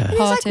have Yeah. And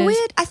parties. it's like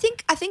weird. I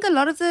think a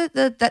lot of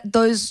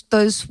those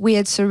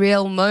weird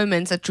surreal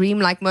moments,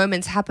 dreamlike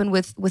moments, happen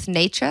with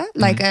nature.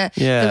 Like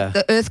Yeah.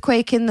 the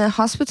earthquake in the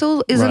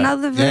hospital is Right.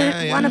 another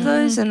one of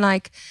those, and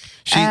like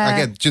She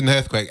again during the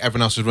earthquake,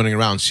 everyone else was running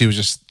around. She was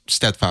just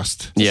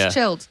steadfast. Yeah.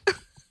 chilled.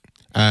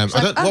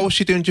 What was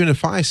she doing during the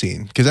fire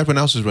scene? Because everyone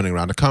else was running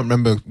around. I can't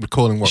remember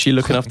recalling what. Was she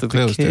looking after the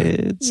Cleo was doing.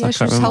 kids? Yeah, I she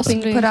can't was remember.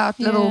 helping put out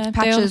little Yeah, they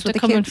patches all with the have to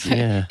come kids. and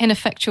Yeah.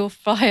 ineffectual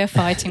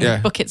firefighting Yeah.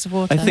 with buckets of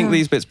water. I think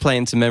these bits play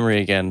into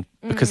memory again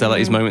because they're like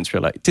these moments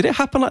where you're like, did it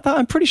happen like that?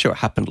 I'm pretty sure it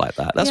happened like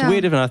that. That's Yeah.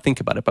 weird when I think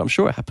about it, but I'm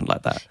sure it happened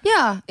like that.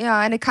 Yeah,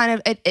 and it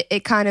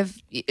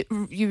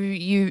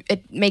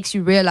makes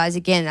you realize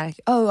again, like,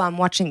 oh, I'm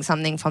watching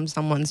something from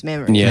someone's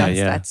memory. Yeah,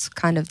 That's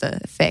kind of the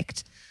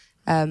effect.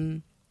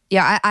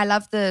 I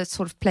love the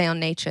sort of play on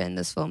nature in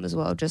this film as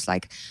well. Just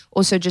like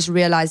also just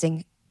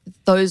realizing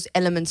those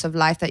elements of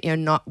life that you're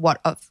not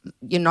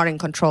in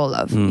control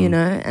of, you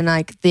know, and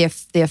like the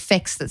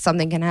effects that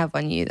something can have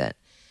on you that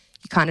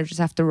you kind of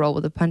just have to roll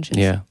with the punches.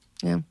 Yeah.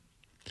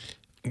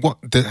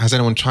 Has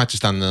anyone tried to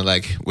stand on their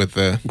leg with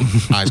the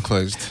eyes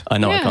closed? I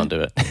know I Yeah. can't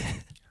do it.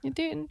 You're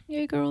doing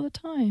yoga all the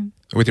time.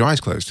 With your eyes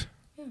closed?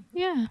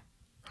 Yeah.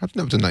 I've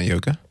never done that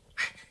yoga.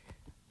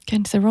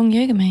 Going to the wrong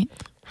yoga, mate.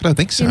 I don't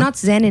think so. You're not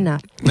zen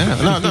enough. No,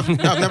 I've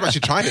never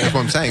actually tried it. That's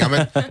what I'm saying. I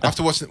mean,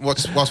 after whilst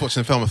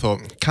watching the film, I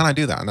thought, can I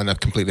do that? And then I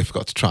completely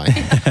forgot to try. So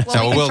I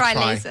we can will try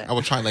try. later. I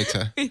will try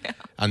later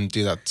and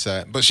do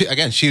that. But she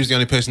was the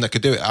only person that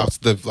could do it out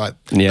of the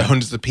Yeah.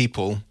 hundreds of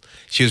people.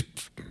 She was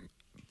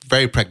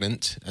very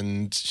pregnant,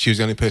 and she was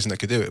the only person that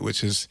could do it,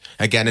 which is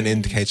again an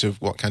indicator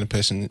of what kind of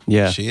person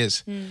she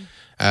is.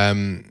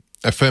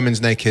 Firmin's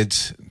naked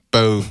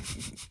bow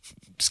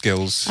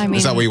skills. I mean-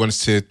 Is that what you wanted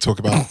to talk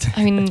about?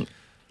 I mean,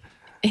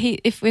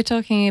 if we're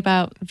talking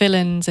about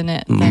villains in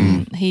it,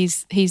 then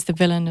he's the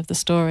villain of the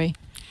story,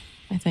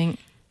 I think.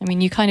 I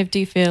mean, you kind of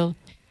do feel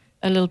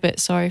a little bit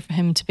sorry for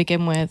him to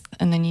begin with,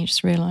 and then you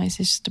just realise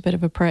he's just a bit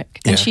of a prick.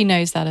 And Yeah. she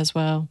knows that as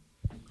well.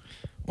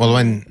 Well,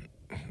 when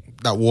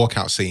that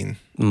walkout scene,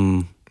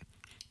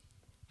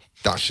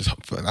 that's just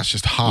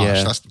harsh.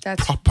 Yeah.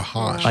 That's proper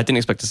harsh. I didn't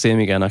expect to see him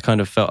again. I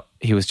kind of felt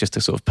he was just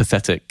a sort of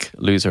pathetic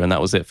loser, and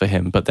that was it for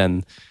him. But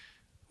then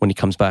when he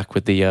comes back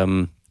with the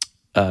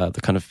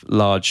kind of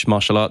large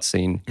martial arts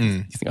scene,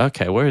 you think,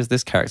 okay, where is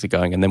this character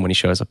going? And then when he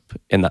shows up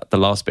in the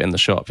last bit in the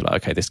shop, you're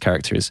like, okay, this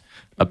character is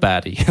a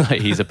baddie.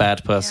 Like, he's a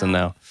bad person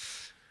now.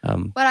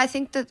 But I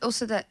think that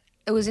also that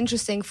it was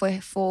interesting for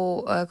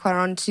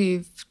Cuarón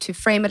to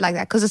frame it like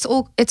that, because it's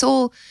all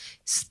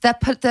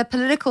the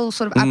political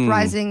sort of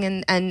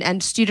uprising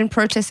and student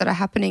protests that are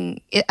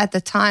happening at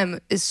the time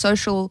is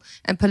social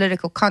and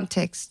political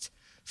context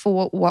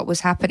for what was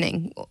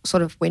happening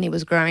sort of when he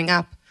was growing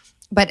up.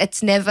 But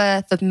it's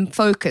never the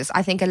focus.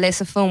 I think a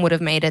lesser film would have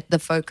made it the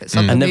focus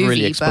of the And movie. never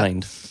really but-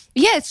 explained.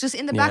 Yeah, it's just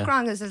in the Yeah.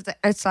 background.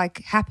 It's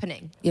like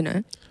happening, you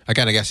know.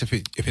 Again, I guess if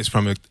it's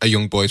from a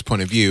young boy's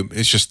point of view,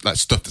 it's just like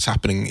stuff that's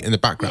happening in the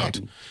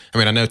background. I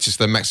mean, I noticed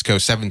the Mexico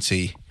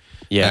 70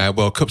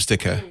 World Cup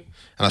sticker,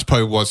 and that's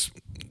probably was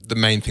the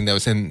main thing that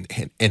was in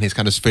his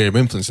kind of sphere of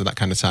influence at that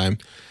kind of time.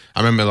 I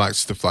remember like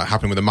stuff like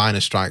happening with the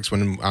miners' strikes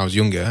when I was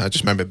younger. I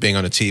just remember it being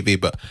on a TV,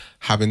 but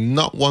having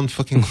not one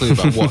fucking clue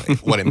about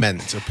what it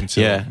meant up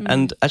until. Yeah,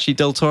 and actually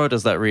Del Toro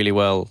does that really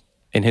well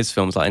in his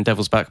films. Like in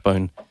Devil's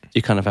Backbone,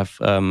 you kind of have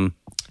the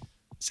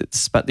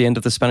end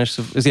of the Spanish.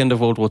 Is the end of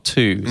World War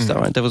II? Is that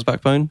right? Devil's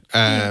Backbone,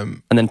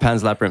 and then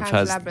Pan's Labyrinth Pan's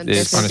has Labyrinth, the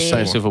definitely.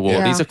 Spanish Civil War.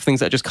 Yeah. These are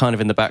things that are just kind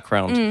of in the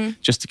background,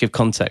 just to give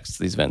context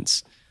to these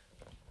events.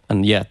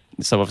 And yeah,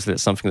 so obviously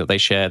it's something that they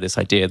share. This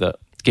idea that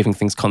giving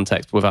things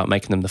context without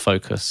making them the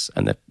focus,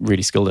 and they're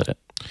really skilled at it.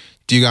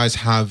 Do you guys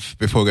have,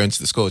 before going to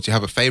the scores, do you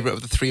have a favourite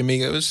of the three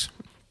amigos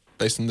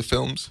based on the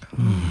films?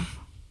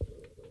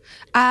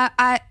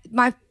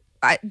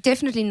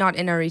 definitely not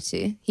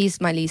Inarritu.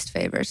 He's my least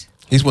favorite.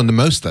 He's won the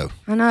most, though.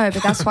 I know,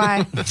 but that's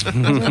why.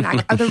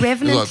 The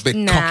Revenant. He's a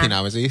bit cocky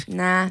now, is he?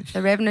 Nah,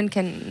 the Revenant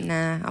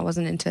I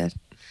wasn't into it.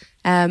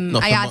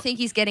 I think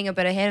he's getting a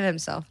bit ahead of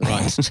himself.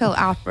 Like, just chill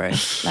out, bro.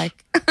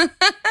 Like,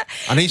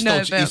 and he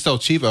stole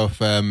Chivo off.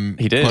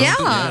 He did.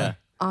 Yeah.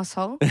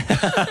 Asshole.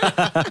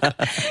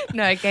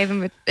 No, it gave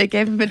him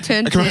a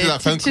turn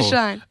to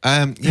shine.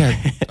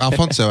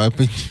 Alfonso, I've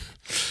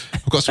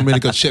got some really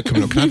good shit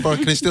coming up.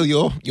 Can I steal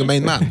your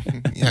main man?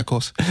 Yeah, of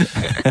course.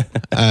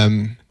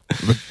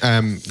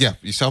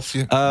 Yourself.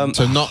 Yeah.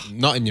 So not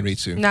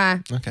Inarritu. Nah.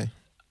 Okay.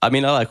 I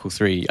mean, I like all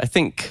three. I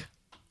think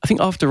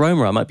after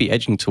Roma, I might be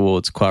edging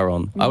towards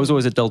Cuarón. I was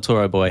always a Del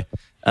Toro boy,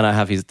 and I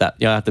have I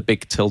have the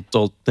big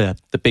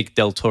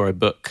Del Toro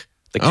book,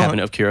 The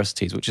Cabinet of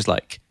Curiosities, which is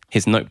like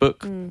his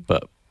notebook,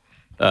 but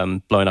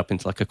blown up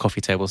into like a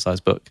coffee table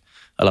sized book.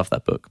 I love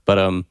that book,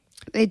 but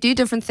they do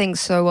different things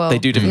so well. They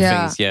do different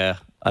things, yeah.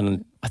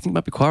 And I think it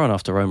might be Cuarón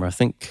after Roma. I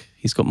think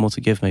he's got more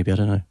to give. Maybe, I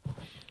don't know.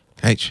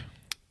 H.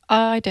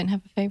 I don't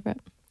have a favourite.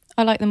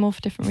 I like them all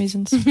for different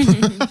reasons.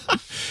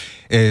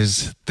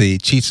 Is The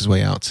Cheater's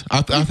Way Out.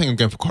 I think I'm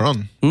going for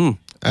Cuarón.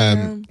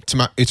 Tu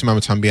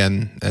Mamá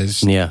También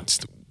is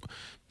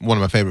one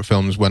of my favourite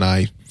films when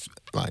I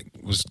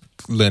was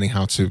learning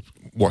how to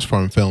watch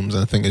foreign films,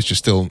 and I think it's just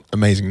still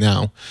amazing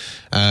now.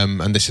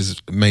 And this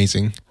is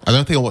amazing. I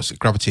don't think I'll watch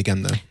Gravity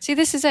again, though. See,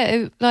 this is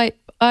it. Like,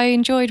 I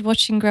enjoyed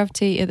watching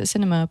Gravity at the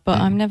cinema, but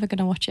I'm never going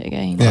to watch it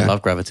again. Yeah. I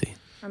love Gravity.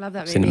 I love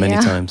that movie. Seen it many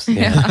times.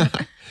 Yeah.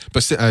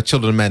 But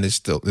Children of Men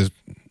is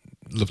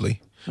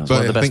lovely. It's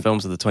one of the best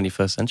films of the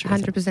 21st century.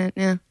 100%,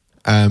 yeah.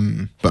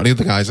 But the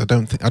other guys, I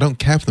don't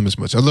care for them as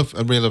much. I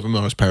really love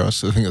Amores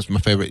Perros. I think that's my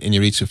favourite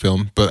Inarritu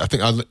film. But I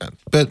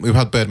think we've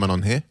had Birdman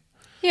on here.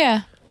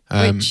 Yeah,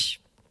 which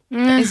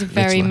is a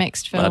very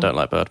mixed film. I don't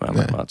like Birdman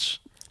that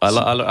much.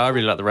 I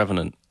really like The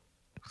Revenant.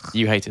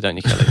 You hate it, don't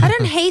you, Kelly? I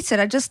don't hate it.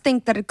 I just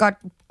think that it got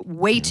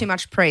way too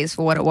much praise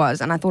for what it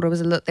was, and I thought it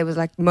was there was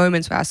like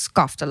moments where I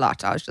scoffed a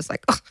lot. I was just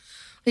like, "Oh,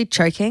 are you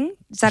choking?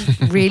 Is that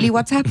really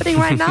what's happening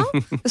right now?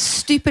 The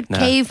stupid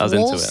cave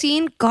wall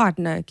scene? God,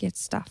 no, get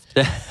stuffed."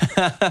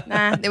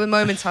 Nah, there were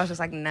moments I was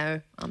just like,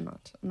 "No, I'm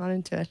not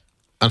into it."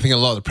 I think a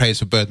lot of the praise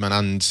for Birdman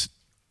and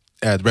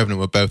The Revenant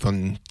were both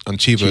on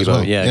Chivo as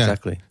well. Yeah,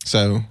 exactly.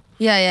 So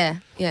yeah.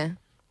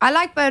 I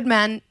like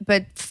Birdman,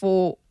 but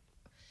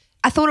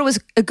I thought it was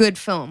a good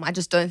film. I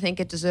just don't think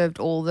it deserved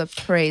all the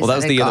praise. Well, that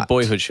was the year that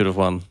Boyhood should have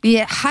won.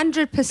 Yeah,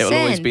 100%. It will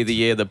always be the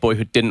year that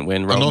Boyhood didn't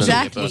win. And also,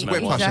 exactly. was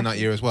Whiplash in that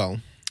year as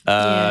well?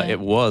 It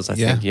was, I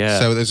think, yeah.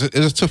 So it was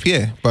a tough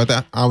year,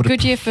 but I would.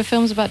 Good year for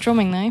films about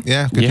drumming, though.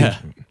 Yeah, good year.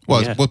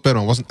 Well,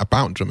 Birdman wasn't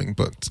about drumming,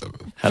 but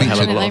had a hell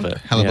of a lot of it.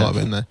 Hell of a lot of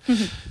it in there.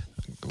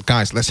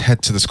 Guys, let's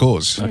head to the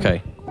scores.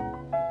 Okay.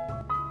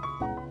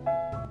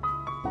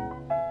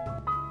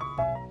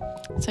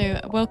 So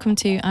welcome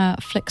to our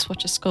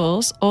FlixWatcher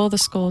scores. All the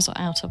scores are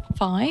out of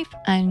 5,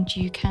 and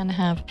you can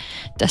have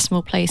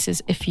decimal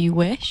places if you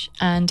wish.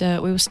 And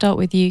we will start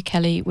with you,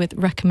 Kelly, with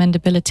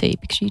recommendability,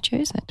 because you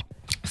chose it.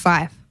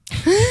 5.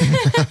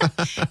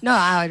 No,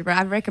 I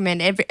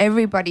recommend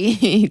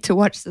everybody to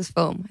watch this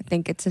film. I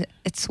think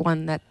it's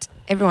one that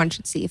everyone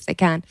should see if they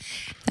can.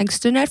 Thanks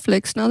to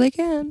Netflix, now they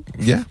can.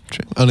 Yeah,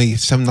 true. Only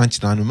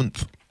 $7.99 a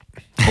month.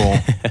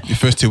 Or your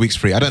first 2 weeks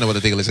free. I don't know what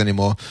the deal is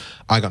anymore.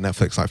 I got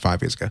Netflix like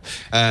 5 years ago.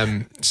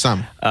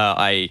 Sam?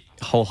 I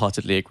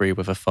wholeheartedly agree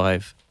with a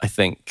 5, I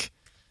think.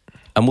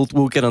 And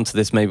we'll get onto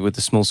this maybe with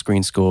the small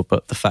screen score,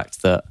 but the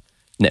fact that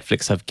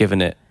Netflix have given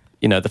it,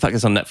 the fact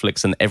it's on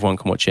Netflix and everyone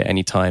can watch it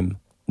anytime,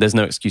 there's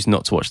no excuse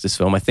not to watch this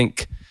film. I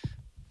think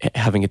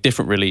having a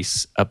different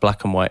release, a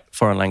black and white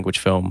foreign language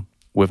film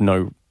with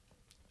no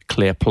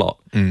clear plot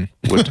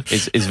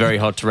is very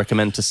hard to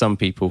recommend to some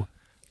people.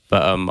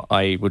 But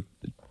I would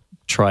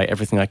try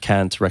everything I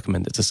can to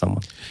recommend it to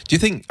someone. Do you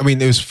think,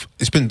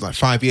 it's been like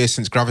 5 years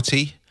since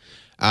Gravity,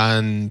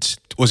 and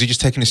was he just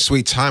taking his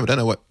sweet time? I don't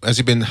know, has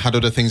he had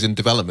other things in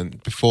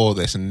development before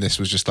this, and this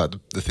was just like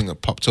the thing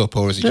that popped up,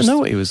 or is he I don't know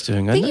what he was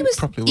doing. I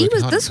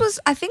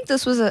think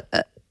this was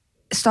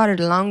started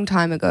a long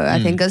time ago.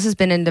 I think this has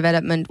been in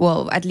development,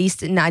 well, at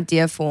least in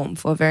idea form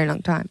for a very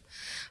long time.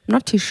 I'm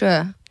not too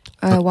sure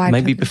why.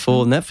 Maybe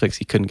before Netflix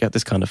he couldn't get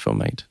this kind of film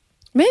made.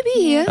 Maybe,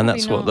 yeah. And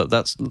that's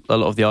that's a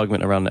lot of the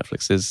argument around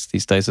Netflix is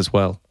these days as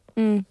well.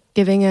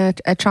 Giving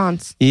a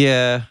chance.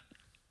 Yeah,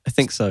 I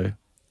think so.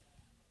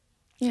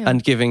 Yeah.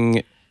 And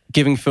giving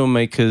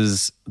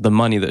filmmakers the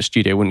money that a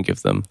studio wouldn't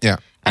give them. Yeah.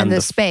 And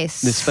the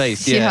space. The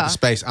space, yeah. The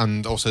space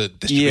and also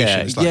distribution. Yeah,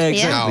 it's like,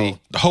 exactly. Now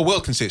the whole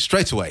world can see it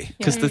straight away.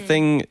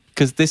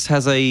 Because this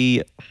has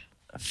a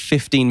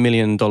 $15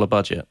 million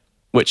budget,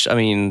 which,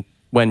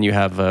 when you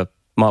have a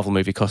Marvel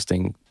movie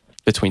costing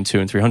between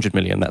 200 and 300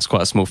 million, that's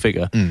quite a small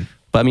figure.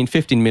 But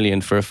 15 million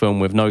for a film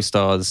with no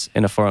stars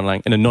in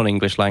a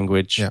non-English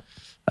language,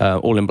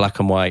 all in black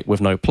and white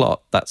with no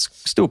plot, that's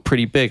still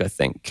pretty big, I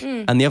think.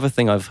 And the other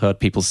thing I've heard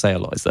people say a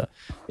lot is that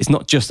it's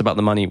not just about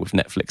the money with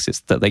Netflix, it's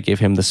that they give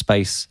him the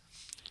space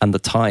and the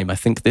time. I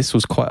think this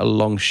was quite a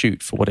long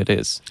shoot for what it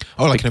is.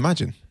 Oh, I can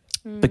imagine.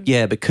 But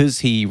yeah, because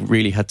he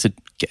really had to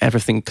get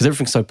everything, because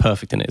everything's so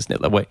perfect in it, isn't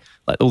it? Like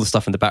all the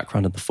stuff in the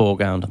background and the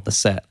foreground and the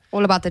set.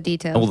 All about the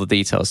details. All the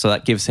details. So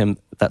that gives him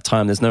that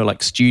time. There's no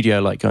like studio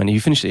like going, you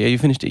finished it? Yeah, you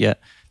finished it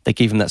yet? They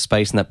give him that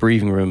space and that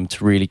breathing room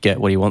to really get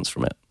what he wants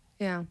from it.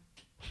 Yeah.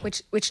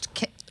 Which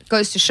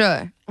goes to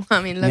show.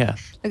 I mean, look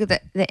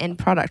at the end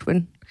product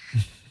when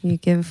you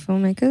give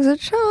filmmakers a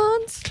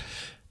chance.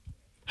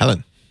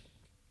 Helen.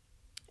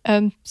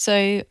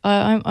 So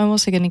I'm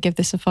also going to give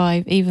this a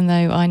 5, even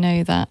though I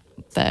know that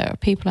there are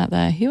people out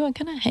there who are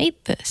going to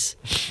hate this,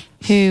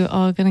 who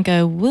are going to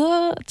go,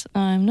 what?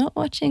 I'm not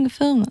watching a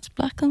film that's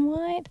black and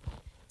white,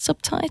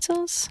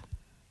 subtitles,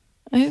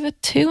 over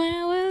 2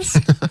 hours,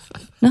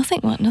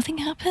 nothing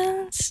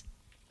happens.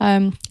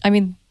 I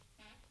mean,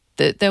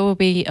 there will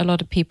be a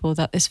lot of people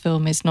that this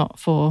film is not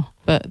for,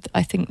 but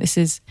I think this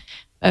is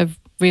a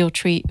real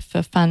treat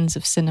for fans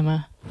of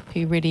cinema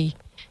who really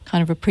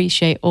kind of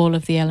appreciate all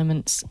of the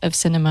elements of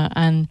cinema.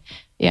 And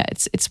yeah,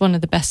 it's one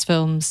of the best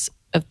films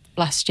of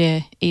last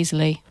year,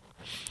 easily,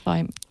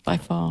 by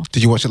far.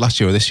 Did you watch it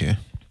last year or this year?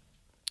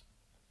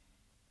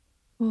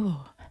 Ooh,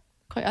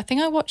 I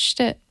think I watched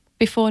it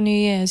before New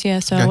Year's, yeah,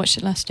 so okay. I watched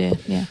it last year,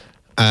 yeah.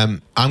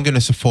 I'm going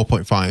to say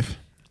 4.5,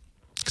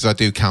 because I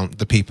do count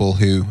the people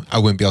who I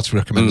wouldn't be able to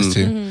recommend this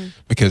to,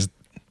 because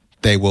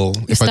they will...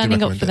 You're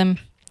standing up for them.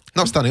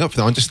 Not standing up for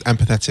them, I'm just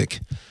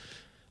empathetic.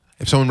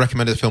 If someone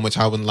recommended a film which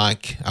I wouldn't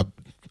like,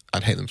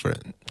 I'd hate them for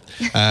it.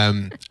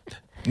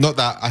 Not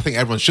that I think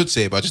everyone should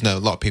see it, but I just know a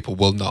lot of people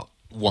will not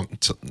want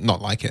to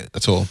not like it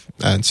at all.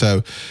 And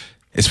so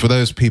it's for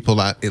those people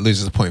that it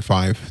loses a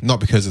 0.5,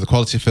 not because of the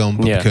quality of film,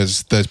 but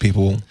because those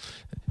people,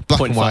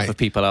 black and white, for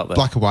people out there.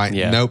 Black and white,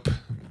 nope.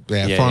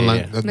 Yeah, foreign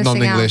language,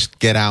 non-English,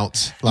 get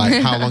out.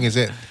 Like, how long is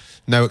it?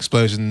 No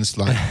explosions.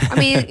 Like, I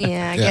mean,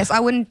 I guess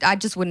I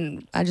just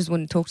wouldn't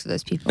talk to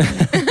those people.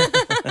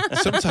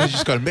 Sometimes you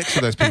just got to mix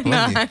with those people,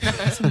 haven't you?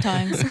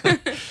 Sometimes.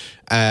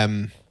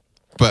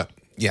 But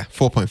yeah,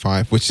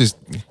 4.5, which is,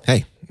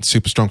 hey,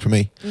 super strong for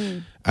me.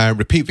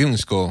 Repeat viewing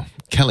score,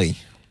 Kelly.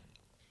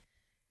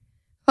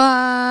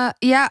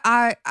 Yeah,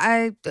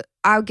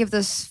 I'll give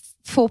this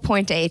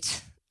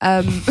 4.8.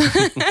 So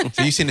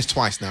you've seen this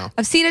twice now?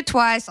 I've seen it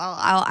twice.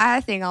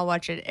 I think I'll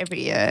watch it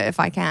every year if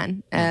I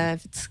can.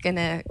 If it's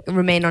gonna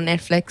remain on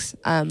Netflix,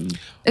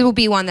 it will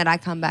be one that I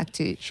come back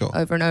to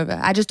over and over.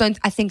 I just don't.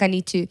 I think I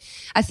need to.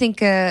 I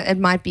think it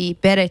might be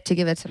better to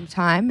give it some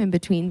time in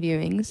between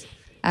viewings,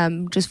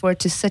 just for it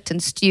to sit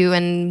and stew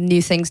and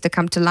new things to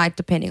come to light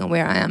depending on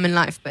where I am in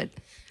life. But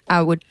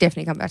I would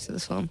definitely come back to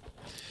this film.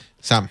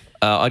 Sam,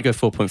 I'd go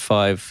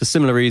 4.5 for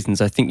similar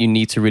reasons. I think you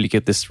need to really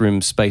give this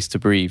room space to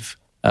breathe.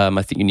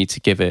 I think you need to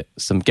give it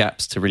some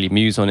gaps to really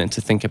muse on it and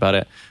to think about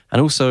it. And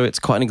also, it's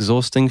quite an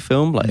exhausting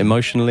film, like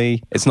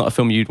emotionally. It's not a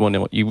film you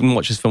wouldn't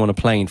watch this film on a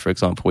plane, for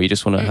example, where you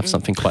just want to have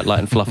something quite light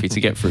and fluffy to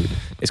get through.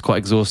 It's quite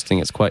exhausting.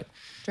 It's quite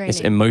draining. It's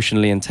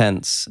emotionally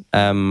intense.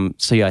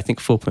 So yeah, I think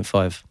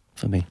 4.5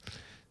 for me.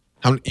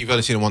 You've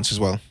only seen it once as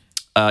well?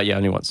 Yeah,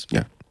 only once.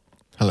 Yeah.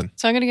 Helen?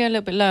 So I'm going to go a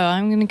little bit lower.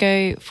 I'm going to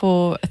go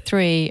for a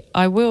 3.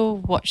 I will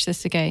watch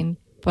this again,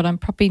 but I'm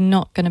probably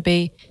not going to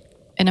be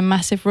in a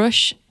massive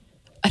rush.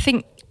 I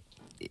think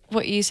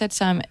what you said,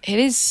 Sam,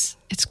 it's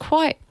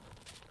quite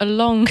a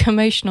long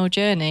emotional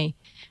journey,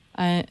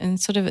 and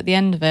sort of at the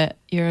end of it,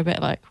 you're a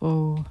bit like,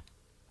 whoa.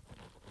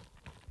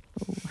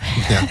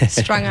 Yeah.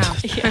 Strung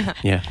out.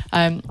 Yeah.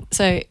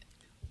 So,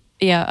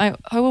 yeah,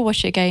 I will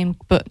watch it again,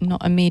 but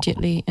not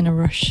immediately in a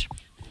rush.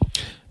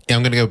 Yeah,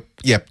 I'm going to go,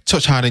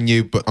 touch higher than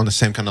you, but on the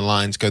same kind of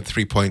lines, go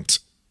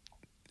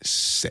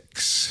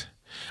 3.6.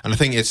 And I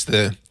think it's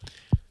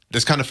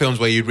there's kind of films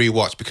where you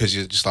rewatch because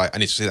you're just like, I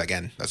need to see that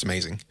again. That's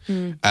amazing.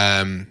 And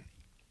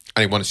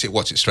you want to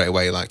watch it straight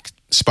away. Like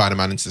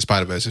Spider-Man Into the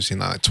Spider-Verse, I've seen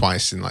that like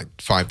twice in like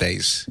 5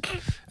 days,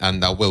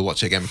 and I will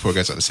watch it again before it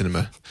goes out to the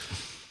cinema.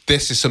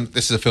 This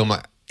is a film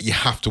that you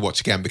have to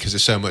watch again because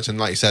there's so much. And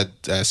like you said,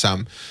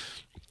 Sam,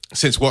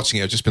 since watching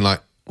it, I've just been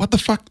like, what the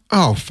fuck?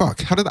 Oh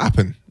fuck! How did that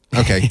happen?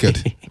 Okay,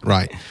 good.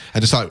 Right.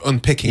 And just like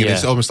unpicking it,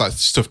 it's almost like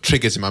stuff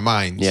triggers in my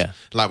mind. Yeah.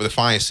 Like with the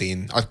fire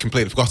scene, I'd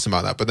completely forgotten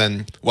about that. But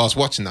then whilst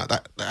watching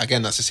that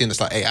again, that's a scene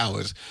that's like 8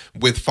 hours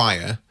with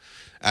fire.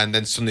 And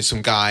then suddenly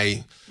some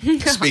guy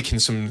speaking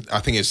I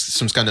think it's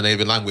some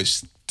Scandinavian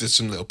language, does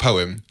some little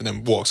poem and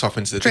then walks off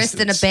into the distance.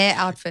 Dressed in a bear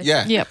outfit.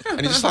 Yeah. Yep. And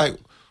it's just like,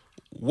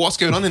 what's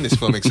going on in this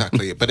film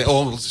exactly? But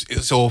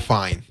it's all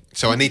fine.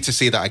 So I need to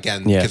see that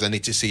again because I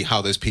need to see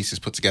how those pieces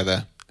put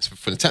together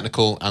for the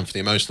technical and for the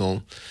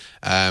emotional.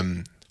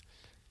 So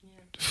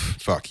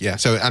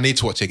I need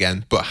to watch it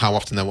again, but how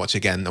often I watch it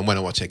again and when I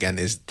watch it again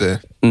is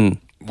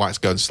why it's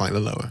going slightly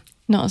lower.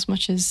 Not as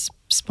much as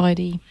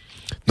Spidey.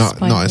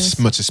 Not as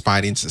much as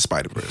Spidey Into the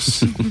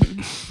Spider-Verse.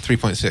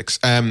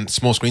 3.6.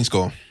 Small screen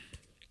score.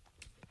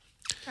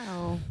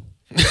 Oh.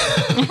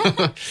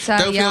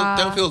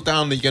 Don't feel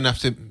down that you're going to have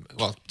to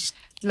just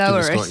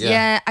lower it.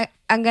 Yeah,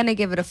 I'm going to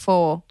give it a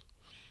 4,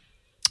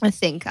 I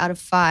think, out of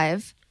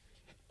 5.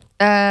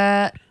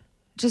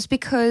 Just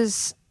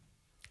because,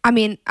 I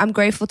mean, I'm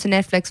grateful to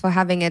Netflix for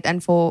having it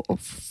and for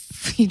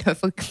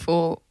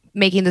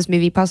making this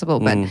movie possible,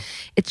 but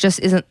it just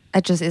isn't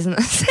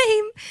the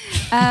same.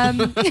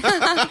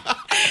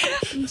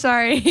 I'm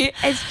sorry.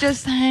 It's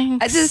just,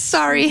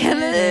 sorry,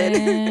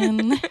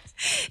 Helen.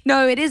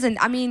 No, it isn't.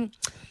 I mean,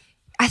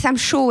 I'm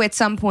sure at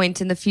some point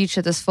in the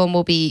future this film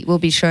will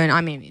be shown. I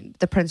mean,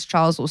 the Prince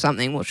Charles or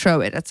something will show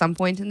it at some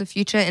point in the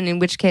future, and in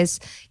which case,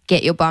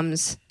 get your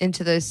bums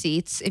into those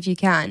seats if you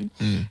can.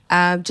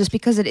 Just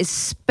because it is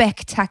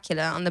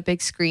spectacular on the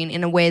big screen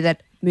in a way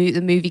that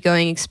the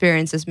movie-going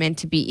experience is meant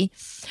to be.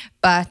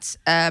 But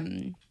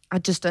I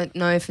just don't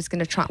know if it's going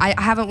to try. I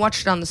haven't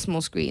watched it on the small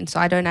screen, so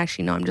I don't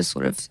actually know. I'm just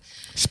sort of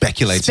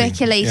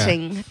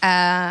speculating.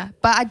 Yeah.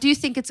 But I do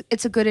think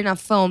it's a good enough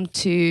film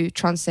to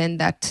transcend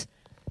that.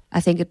 I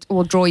think it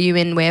will draw you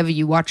in wherever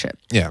you watch it.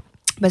 Yeah.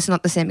 But it's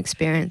not the same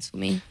experience for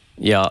me.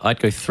 Yeah,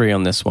 I'd go 3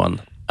 on this one.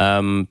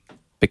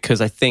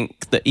 Because I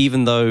think that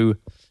even though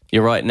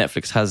you're right,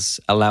 Netflix has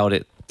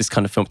allowed this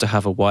kind of film to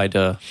have a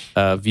wider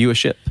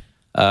viewership,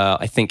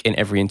 I think in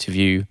every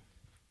interview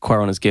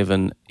Cuarón has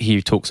given,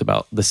 he talks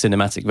about the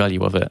cinematic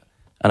value of it.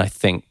 And I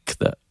think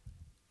that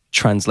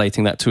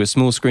translating that to a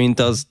small screen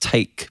does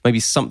take maybe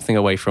something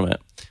away from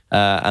it.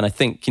 And I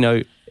think,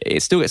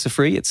 it still gets a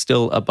 3. It's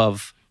still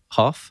above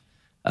half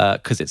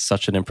because it's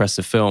such an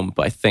impressive film.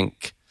 But I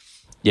think,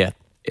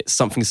 it's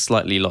something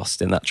slightly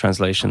lost in that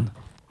translation.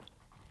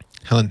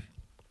 Helen?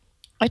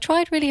 I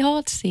tried really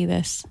hard to see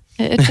this.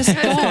 It just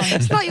gone.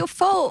 It's not your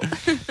fault.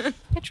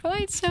 I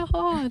tried so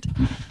hard.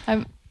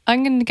 I'm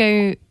going to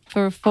go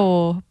for a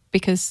 4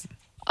 because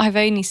I've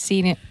only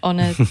seen it on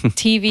a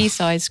TV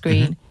size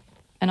screen,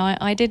 and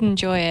I did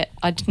enjoy it.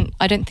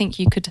 I don't think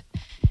you could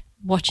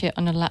watch it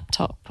on a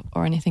laptop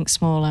or anything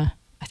smaller.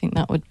 I think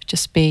that would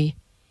just be,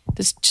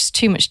 there's just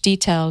too much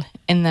detail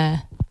in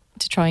there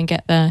to try and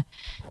get there.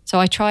 So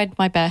I tried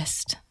my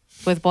best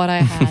with what I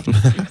had,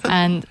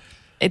 and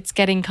it's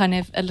getting kind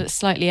of a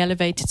slightly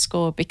elevated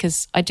score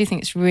because I do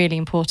think it's really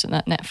important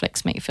that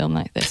Netflix make a film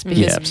like this.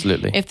 Because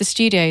absolutely. If the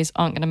studios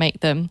aren't going to make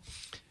them,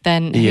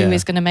 then who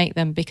is going to make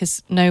them?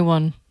 Because no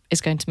one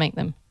is going to make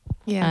them.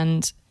 Yeah.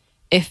 And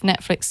if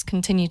Netflix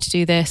continue to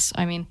do this,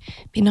 I mean,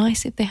 it'd be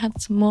nice if they had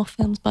some more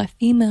films by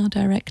female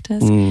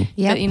directors.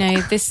 Yep.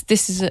 But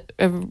this is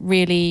a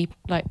really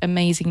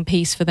amazing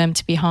piece for them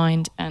to be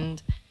behind,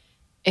 and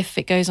if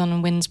it goes on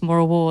and wins more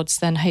awards,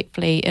 then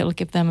hopefully it'll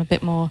give them a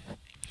bit more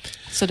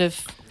sort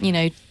of,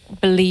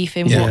 belief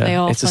in what they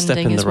are it's funding. It's a step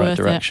in the right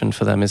direction it.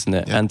 for them, isn't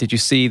it? Yeah. And did you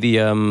see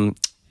the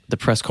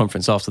press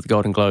conference after the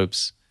Golden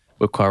Globes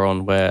with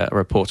Cuarón, where a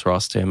reporter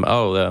asked him,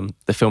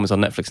 the film is on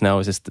Netflix now,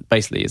 is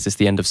this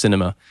the end of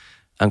cinema?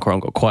 And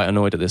Cuarón got quite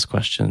annoyed at this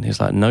question. He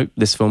was like, nope,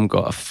 this film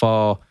got a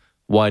far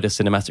wider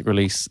cinematic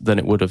release than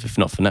it would have if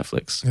not for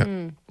Netflix.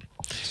 Yeah.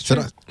 So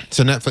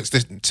Netflix,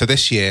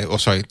 this year,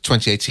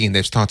 2018,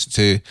 they've started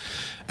to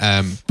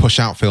push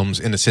out films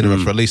in the cinema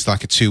for at least a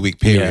 2-week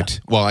period. Yeah.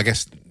 Well, I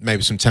guess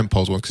maybe some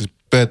tentpoles ones, because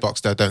Bird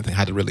Box, I don't think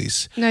had a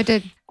release. No, it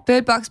did.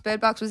 Bird Box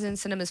was in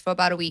cinemas for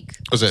about a week.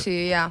 Was it?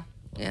 Yeah.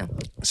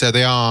 So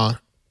they are.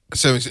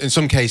 So in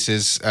some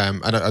cases,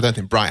 I don't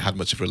think Bright had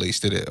much of a release,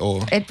 did it?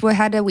 Or it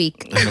had a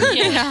week.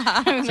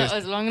 That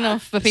was long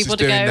enough for people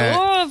to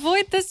go,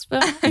 avoid this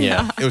film.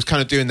 Yeah. It was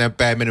kind of doing their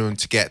bare minimum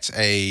to get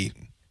a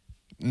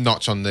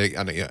notch on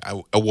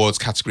the awards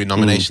category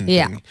nomination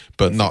thing,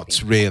 but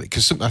not really,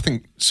 because I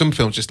think some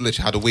films just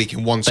literally had a week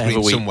in one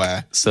screen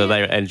somewhere, so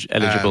they were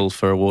eligible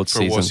for awards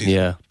season.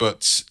 Yeah,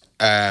 but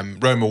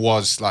Roma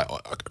was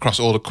across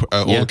all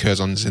the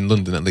Curzons in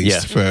London at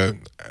least for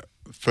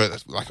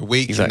a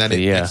week, and then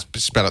it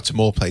spread out to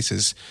more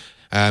places.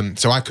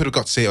 So I could have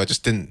got to see it.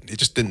 It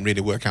just didn't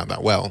really work out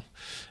that well.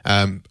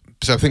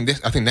 So I think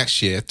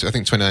next year,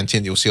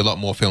 2019, you'll see a lot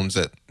more films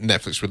that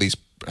Netflix release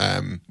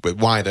with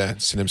wider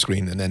cinema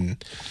screen, and then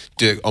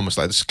do almost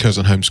like this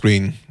Curzon home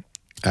screen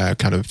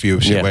kind of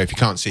viewership, where if you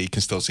can't see, you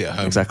can still see at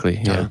home.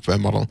 Exactly. Kind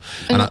of model,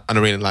 and I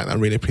really like that. I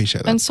really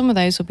appreciate that. And some of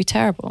those will be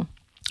terrible.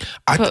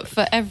 But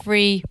for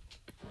every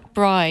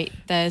Bright,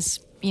 there's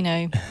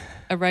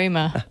a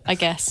Roma, I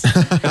guess,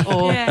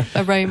 or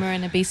a Roma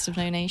and a Beast of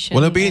No Nation.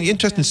 Well, it'll be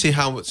interesting to see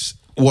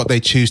what they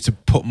choose to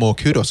put more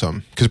kudos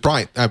on, because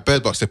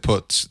Bird Box, they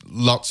put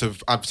lots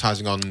of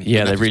advertising on.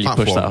 Yeah, they really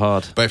push that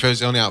hard. But if it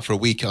was only out for a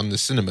week on the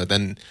cinema,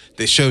 then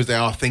it shows they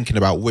are thinking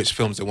about which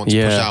films they want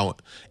to push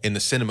out in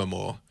the cinema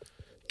more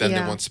than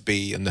they want to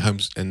be in the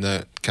homes, in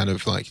the kind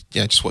of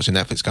just watching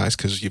Netflix, guys,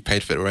 because you've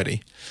paid for it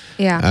already.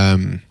 Yeah.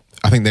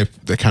 I think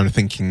they're kind of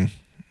thinking.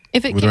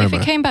 If it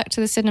came back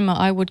to the cinema,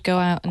 I would go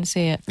out and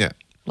see it. Yeah.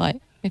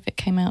 If it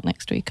came out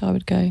next week, I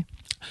would go.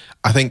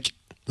 I think.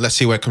 Let's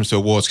see where it comes to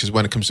awards, because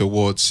when it comes to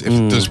awards, if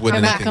it does win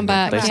anything, come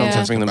back. They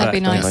sometimes bring them back.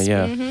 That'd be nice.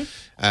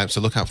 Yeah. So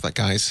look out for that,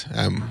 guys.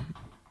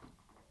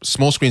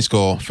 Small screen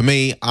score for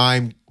me.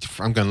 I'm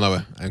going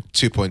lower.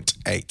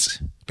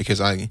 2.8, because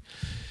the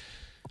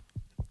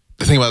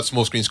thing about the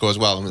small screen score as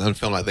well, on a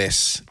film like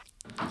this,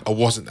 I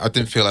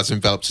didn't feel as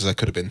enveloped as I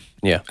could have been.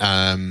 Yeah.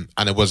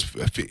 And it was,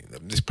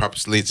 this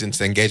perhaps leads into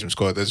the engagement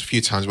score. There's a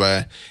few times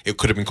where it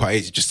could have been quite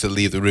easy just to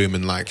leave the room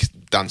and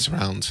dance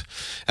around.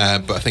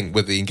 But I think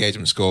with the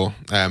engagement score,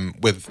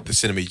 with the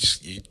cinema, you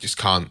just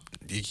can't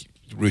you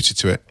rooted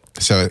to it.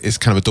 So it's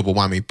kind of a double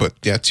whammy. But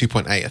yeah,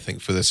 2.8, I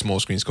think, for the small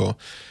screen score.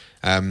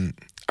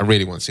 I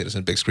really want to see it on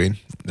a big screen.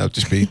 That'll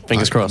just be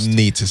Fingers crossed.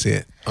 Need to see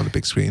it on a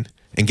big screen.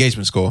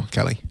 Engagement score,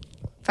 Kelly.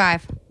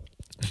 5.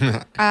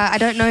 I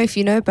don't know if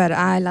you know, but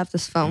I love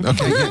this film.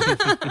 Okay.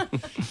 Yeah.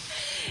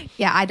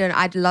 Yeah,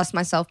 I'd lost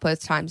myself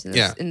both times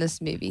in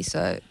this movie,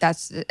 so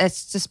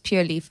it's just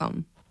purely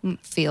from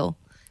feel.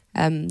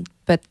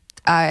 But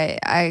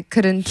I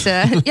couldn't.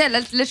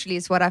 Literally,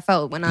 it's what I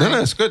felt when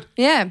No, it's good.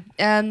 Yeah.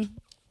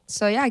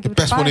 So yeah, I give it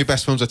a 5. One of your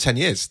best films of 10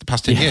 years. The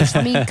past 10 years.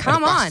 I mean,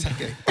 come on.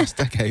 Past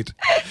decade.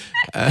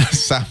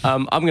 Sam.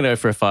 I'm going to go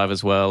for a 5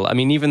 as well. I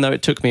mean, even though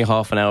it took me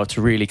half an hour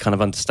to really kind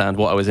of understand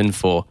what I was in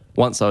for,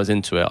 once I was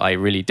into it, I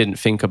really didn't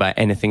think about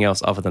anything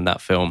else other than that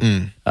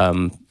film.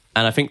 And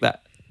I think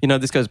that,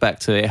 this goes back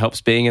to it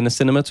helps being in the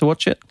cinema to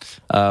watch it.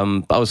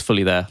 But I was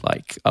fully there.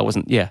 Like, I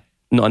wasn't,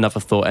 not another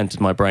thought entered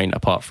my brain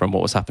apart from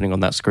what was happening on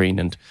that screen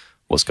and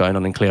what's going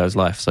on in Cleo's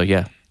life. So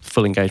yeah,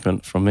 full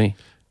engagement from me.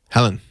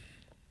 Helen.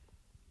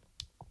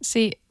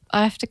 See,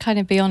 I have to kind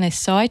of be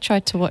honest. So I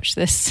tried to watch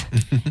this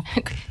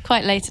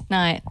quite late at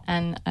night,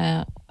 and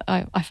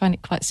I find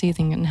it quite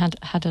soothing, and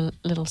had a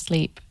little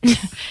sleep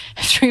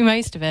through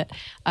most of it,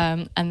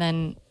 and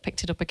then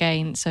picked it up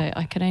again. So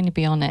I can only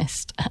be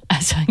honest.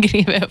 So I'm going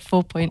to give it a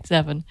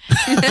 4.7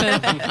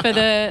 for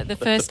the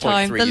first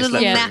time. The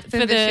little nap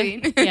in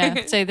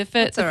between. So the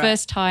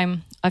first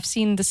time I've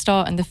seen the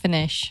start and the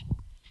finish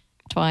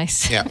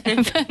twice,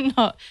 but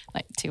not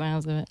like 2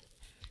 hours of it.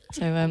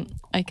 So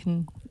I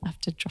can have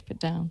to drop it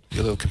down.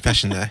 Your little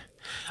confession there.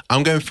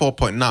 I'm going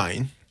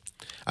 4.9,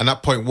 and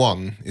that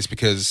 0.1 is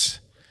because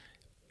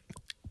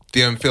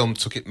the own film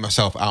took it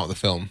myself out of the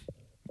film.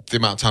 The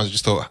amount of times I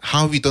just thought,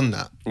 how have you done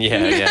that?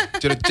 Yeah.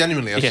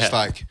 Genuinely, I was just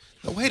like,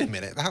 oh, wait a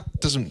minute,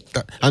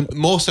 and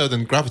more so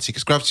than Gravity,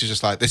 because Gravity is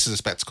just like, this is a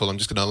spectacle, I'm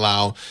just going to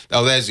allow,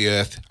 there's the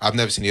Earth, I've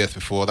never seen the Earth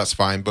before, that's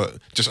fine, but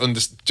just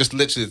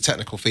literally the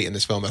technical feat in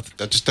this film, I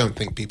just don't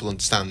think people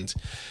understand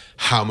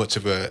how much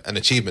of an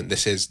achievement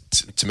this is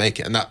to make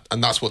it,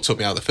 and that's what took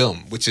me out of the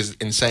film, which is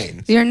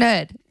insane. You're a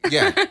nerd.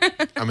 Yeah,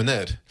 I'm a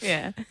nerd.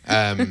 Yeah.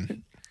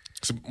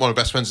 So one of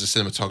my best friends is a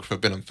cinematographer.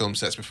 I've been on film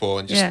sets before,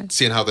 and just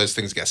seeing how those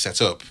things get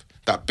set up.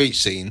 That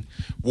beach scene,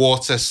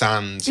 water,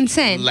 sand,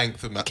 insane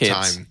length of that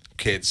time,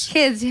 kids,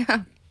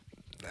 yeah.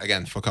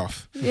 Again, fuck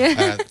off.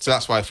 Yeah. So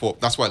that's why it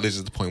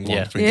loses the 0.1.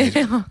 Yeah. For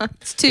engagement.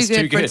 It's too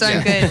good for its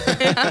own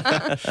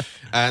good.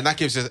 And that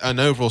gives us an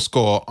overall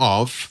score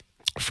of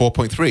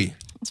 4.3.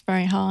 That's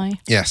very high.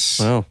 Yes.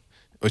 Wow.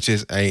 Which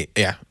is a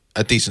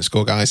decent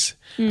score, guys.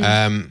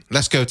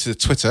 Let's go to the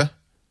Twitter.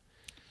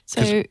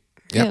 So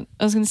I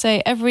was going to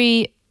say,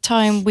 every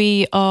time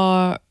we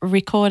are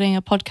recording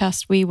a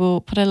podcast, we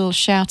will put a little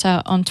shout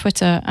out on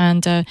Twitter,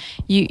 and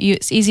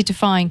it's easy to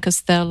find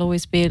because there'll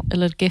always be a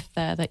little gift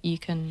there that you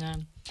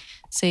can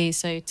see.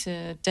 So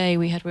today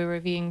we were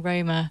reviewing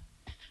Roma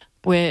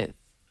with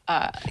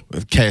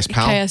KS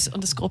Powell.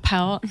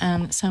 KS_Powell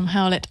and Sam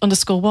Howlett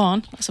 _1.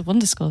 Lots of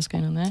underscores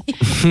going on there.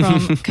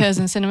 From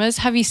Curzon Cinemas.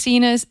 Have you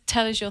seen us?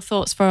 Tell us your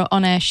thoughts for our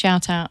on-air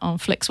shout out on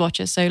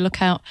FlixWatcher. So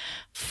look out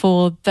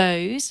for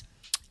those.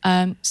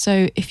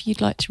 So if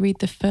you'd like to read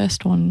the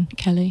first one,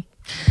 Kelly.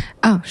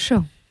 Oh,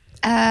 sure.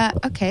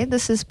 Okay,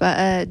 this is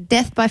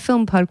Death by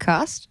Film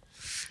podcast.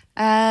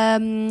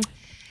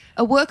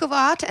 A work of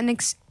art and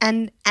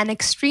an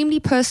extremely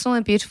personal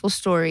and beautiful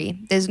story.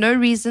 There's no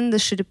reason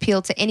this should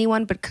appeal to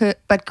anyone but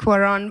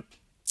Cuarón,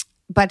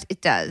 but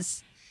it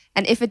does.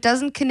 And if it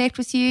doesn't connect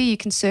with you, you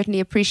can certainly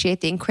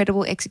appreciate the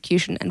incredible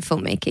execution and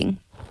filmmaking.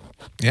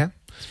 Yeah.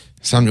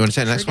 Sam, you want to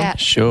take the next one?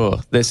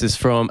 Sure. This is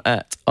from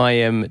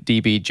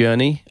 @IMDb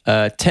Journey.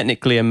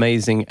 Technically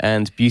amazing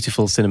and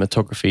beautiful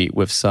cinematography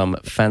with some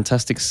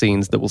fantastic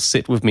scenes that will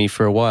sit with me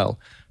for a while.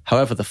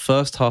 However, the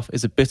first half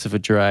is a bit of a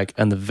drag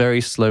and the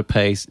very slow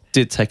pace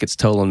did take its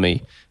toll on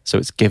me. So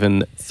it's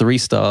given 3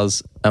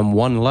 stars and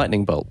 1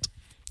 lightning bolt.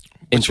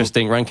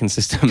 Interesting ranking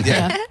system.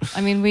 Yeah.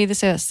 I mean, we either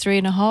say that's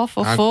 3.5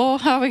 or 4.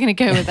 How are we going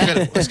to go with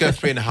that? Let's go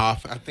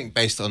 3.5. I think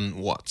based on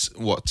what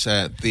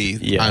the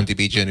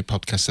IMDb Journey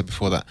podcast said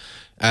before that.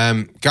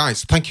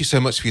 Guys, thank you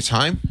so much for your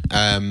time.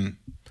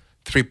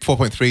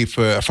 4.3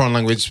 for a foreign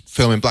language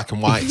film in black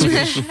and white.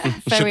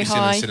 Very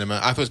high. In the cinema.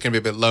 I thought it was going to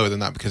be a bit lower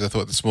than that because I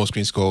thought the small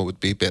screen score would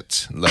be a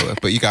bit lower.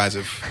 But you guys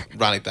have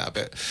rallied that a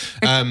bit.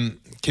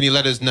 Can you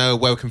let us know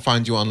where we can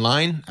find you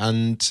online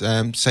and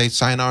say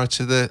sayonara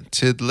to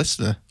the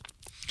listener?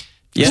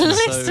 Yeah,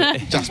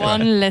 so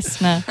one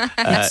listener.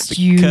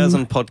 The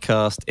Curzon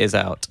podcast is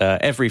out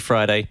every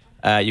Friday.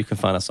 You can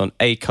find us on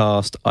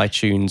Acast,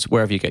 iTunes,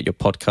 wherever you get your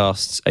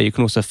podcasts. You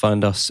can also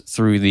find us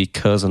through the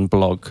Curzon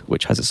blog,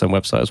 which has its own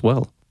website as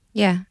well.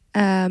 Yeah.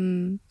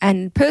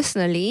 And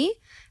personally,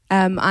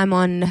 I'm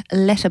on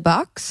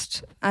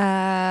Letterboxd.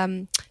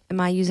 And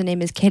my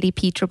username is Kelly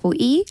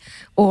P.E.E.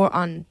 or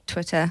on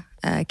Twitter,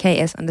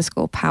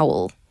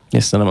 KS_Powell.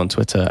 Yes, and I'm on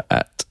Twitter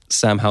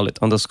 @Sam Howlett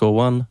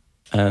 _1.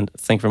 And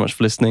thank you very much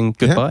for listening.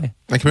 Goodbye. Yeah.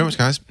 Thank you very much,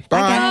 guys. Bye. Bye,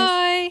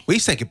 guys. We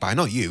say goodbye,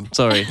 not you.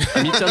 Sorry,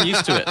 I'm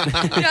used to it.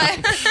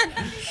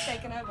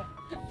 Taken over.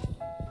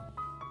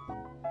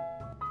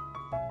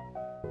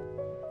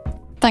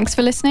 Thanks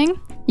for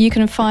listening. You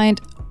can find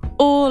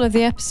all of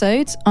the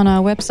episodes on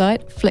our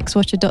website,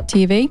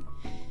 flixwatcher.tv.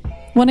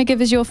 Want to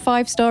give us your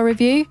 5-star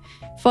review?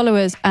 Follow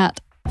us at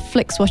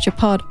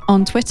FlixWatcherPod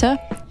on Twitter.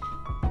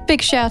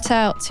 Big shout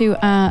out to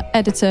our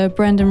editor,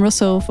 Brendan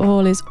Russell, for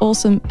all his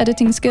awesome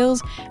editing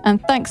skills.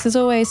 And thanks as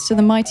always to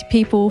the mighty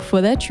people for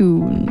their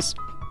tunes.